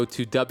sugar. Go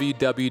to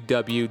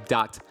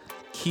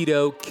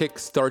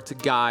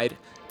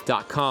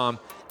www.ketokickstartguide.com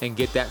and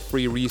get that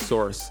free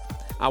resource.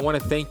 I want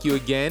to thank you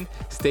again.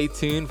 Stay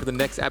tuned for the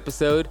next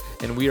episode,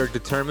 and we are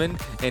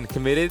determined and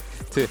committed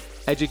to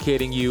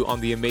educating you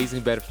on the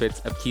amazing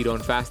benefits of keto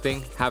and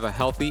fasting. Have a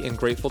healthy and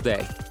grateful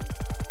day.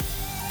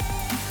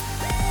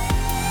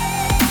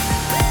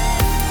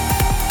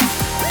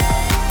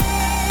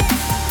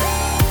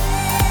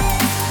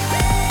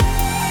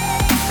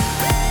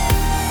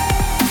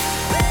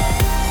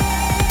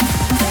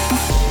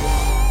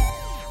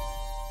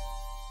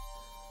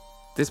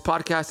 This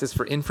podcast is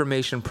for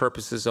information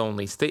purposes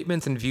only.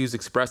 Statements and views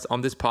expressed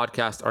on this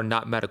podcast are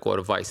not medical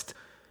advice.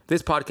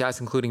 This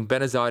podcast, including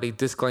Benazati,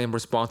 disclaim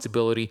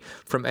responsibility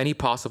from any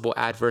possible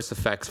adverse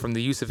effects from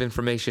the use of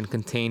information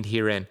contained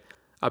herein.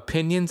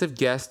 Opinions of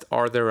guests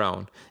are their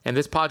own, and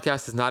this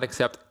podcast does not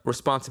accept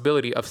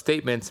responsibility of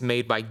statements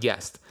made by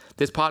guests.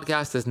 This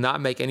podcast does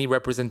not make any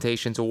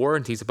representations or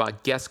warranties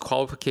about guest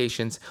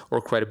qualifications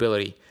or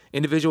credibility.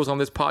 Individuals on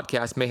this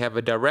podcast may have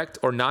a direct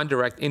or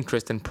non-direct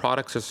interest in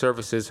products or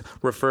services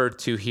referred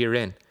to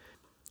herein.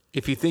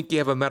 If you think you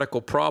have a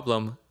medical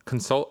problem,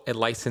 consult a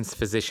licensed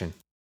physician.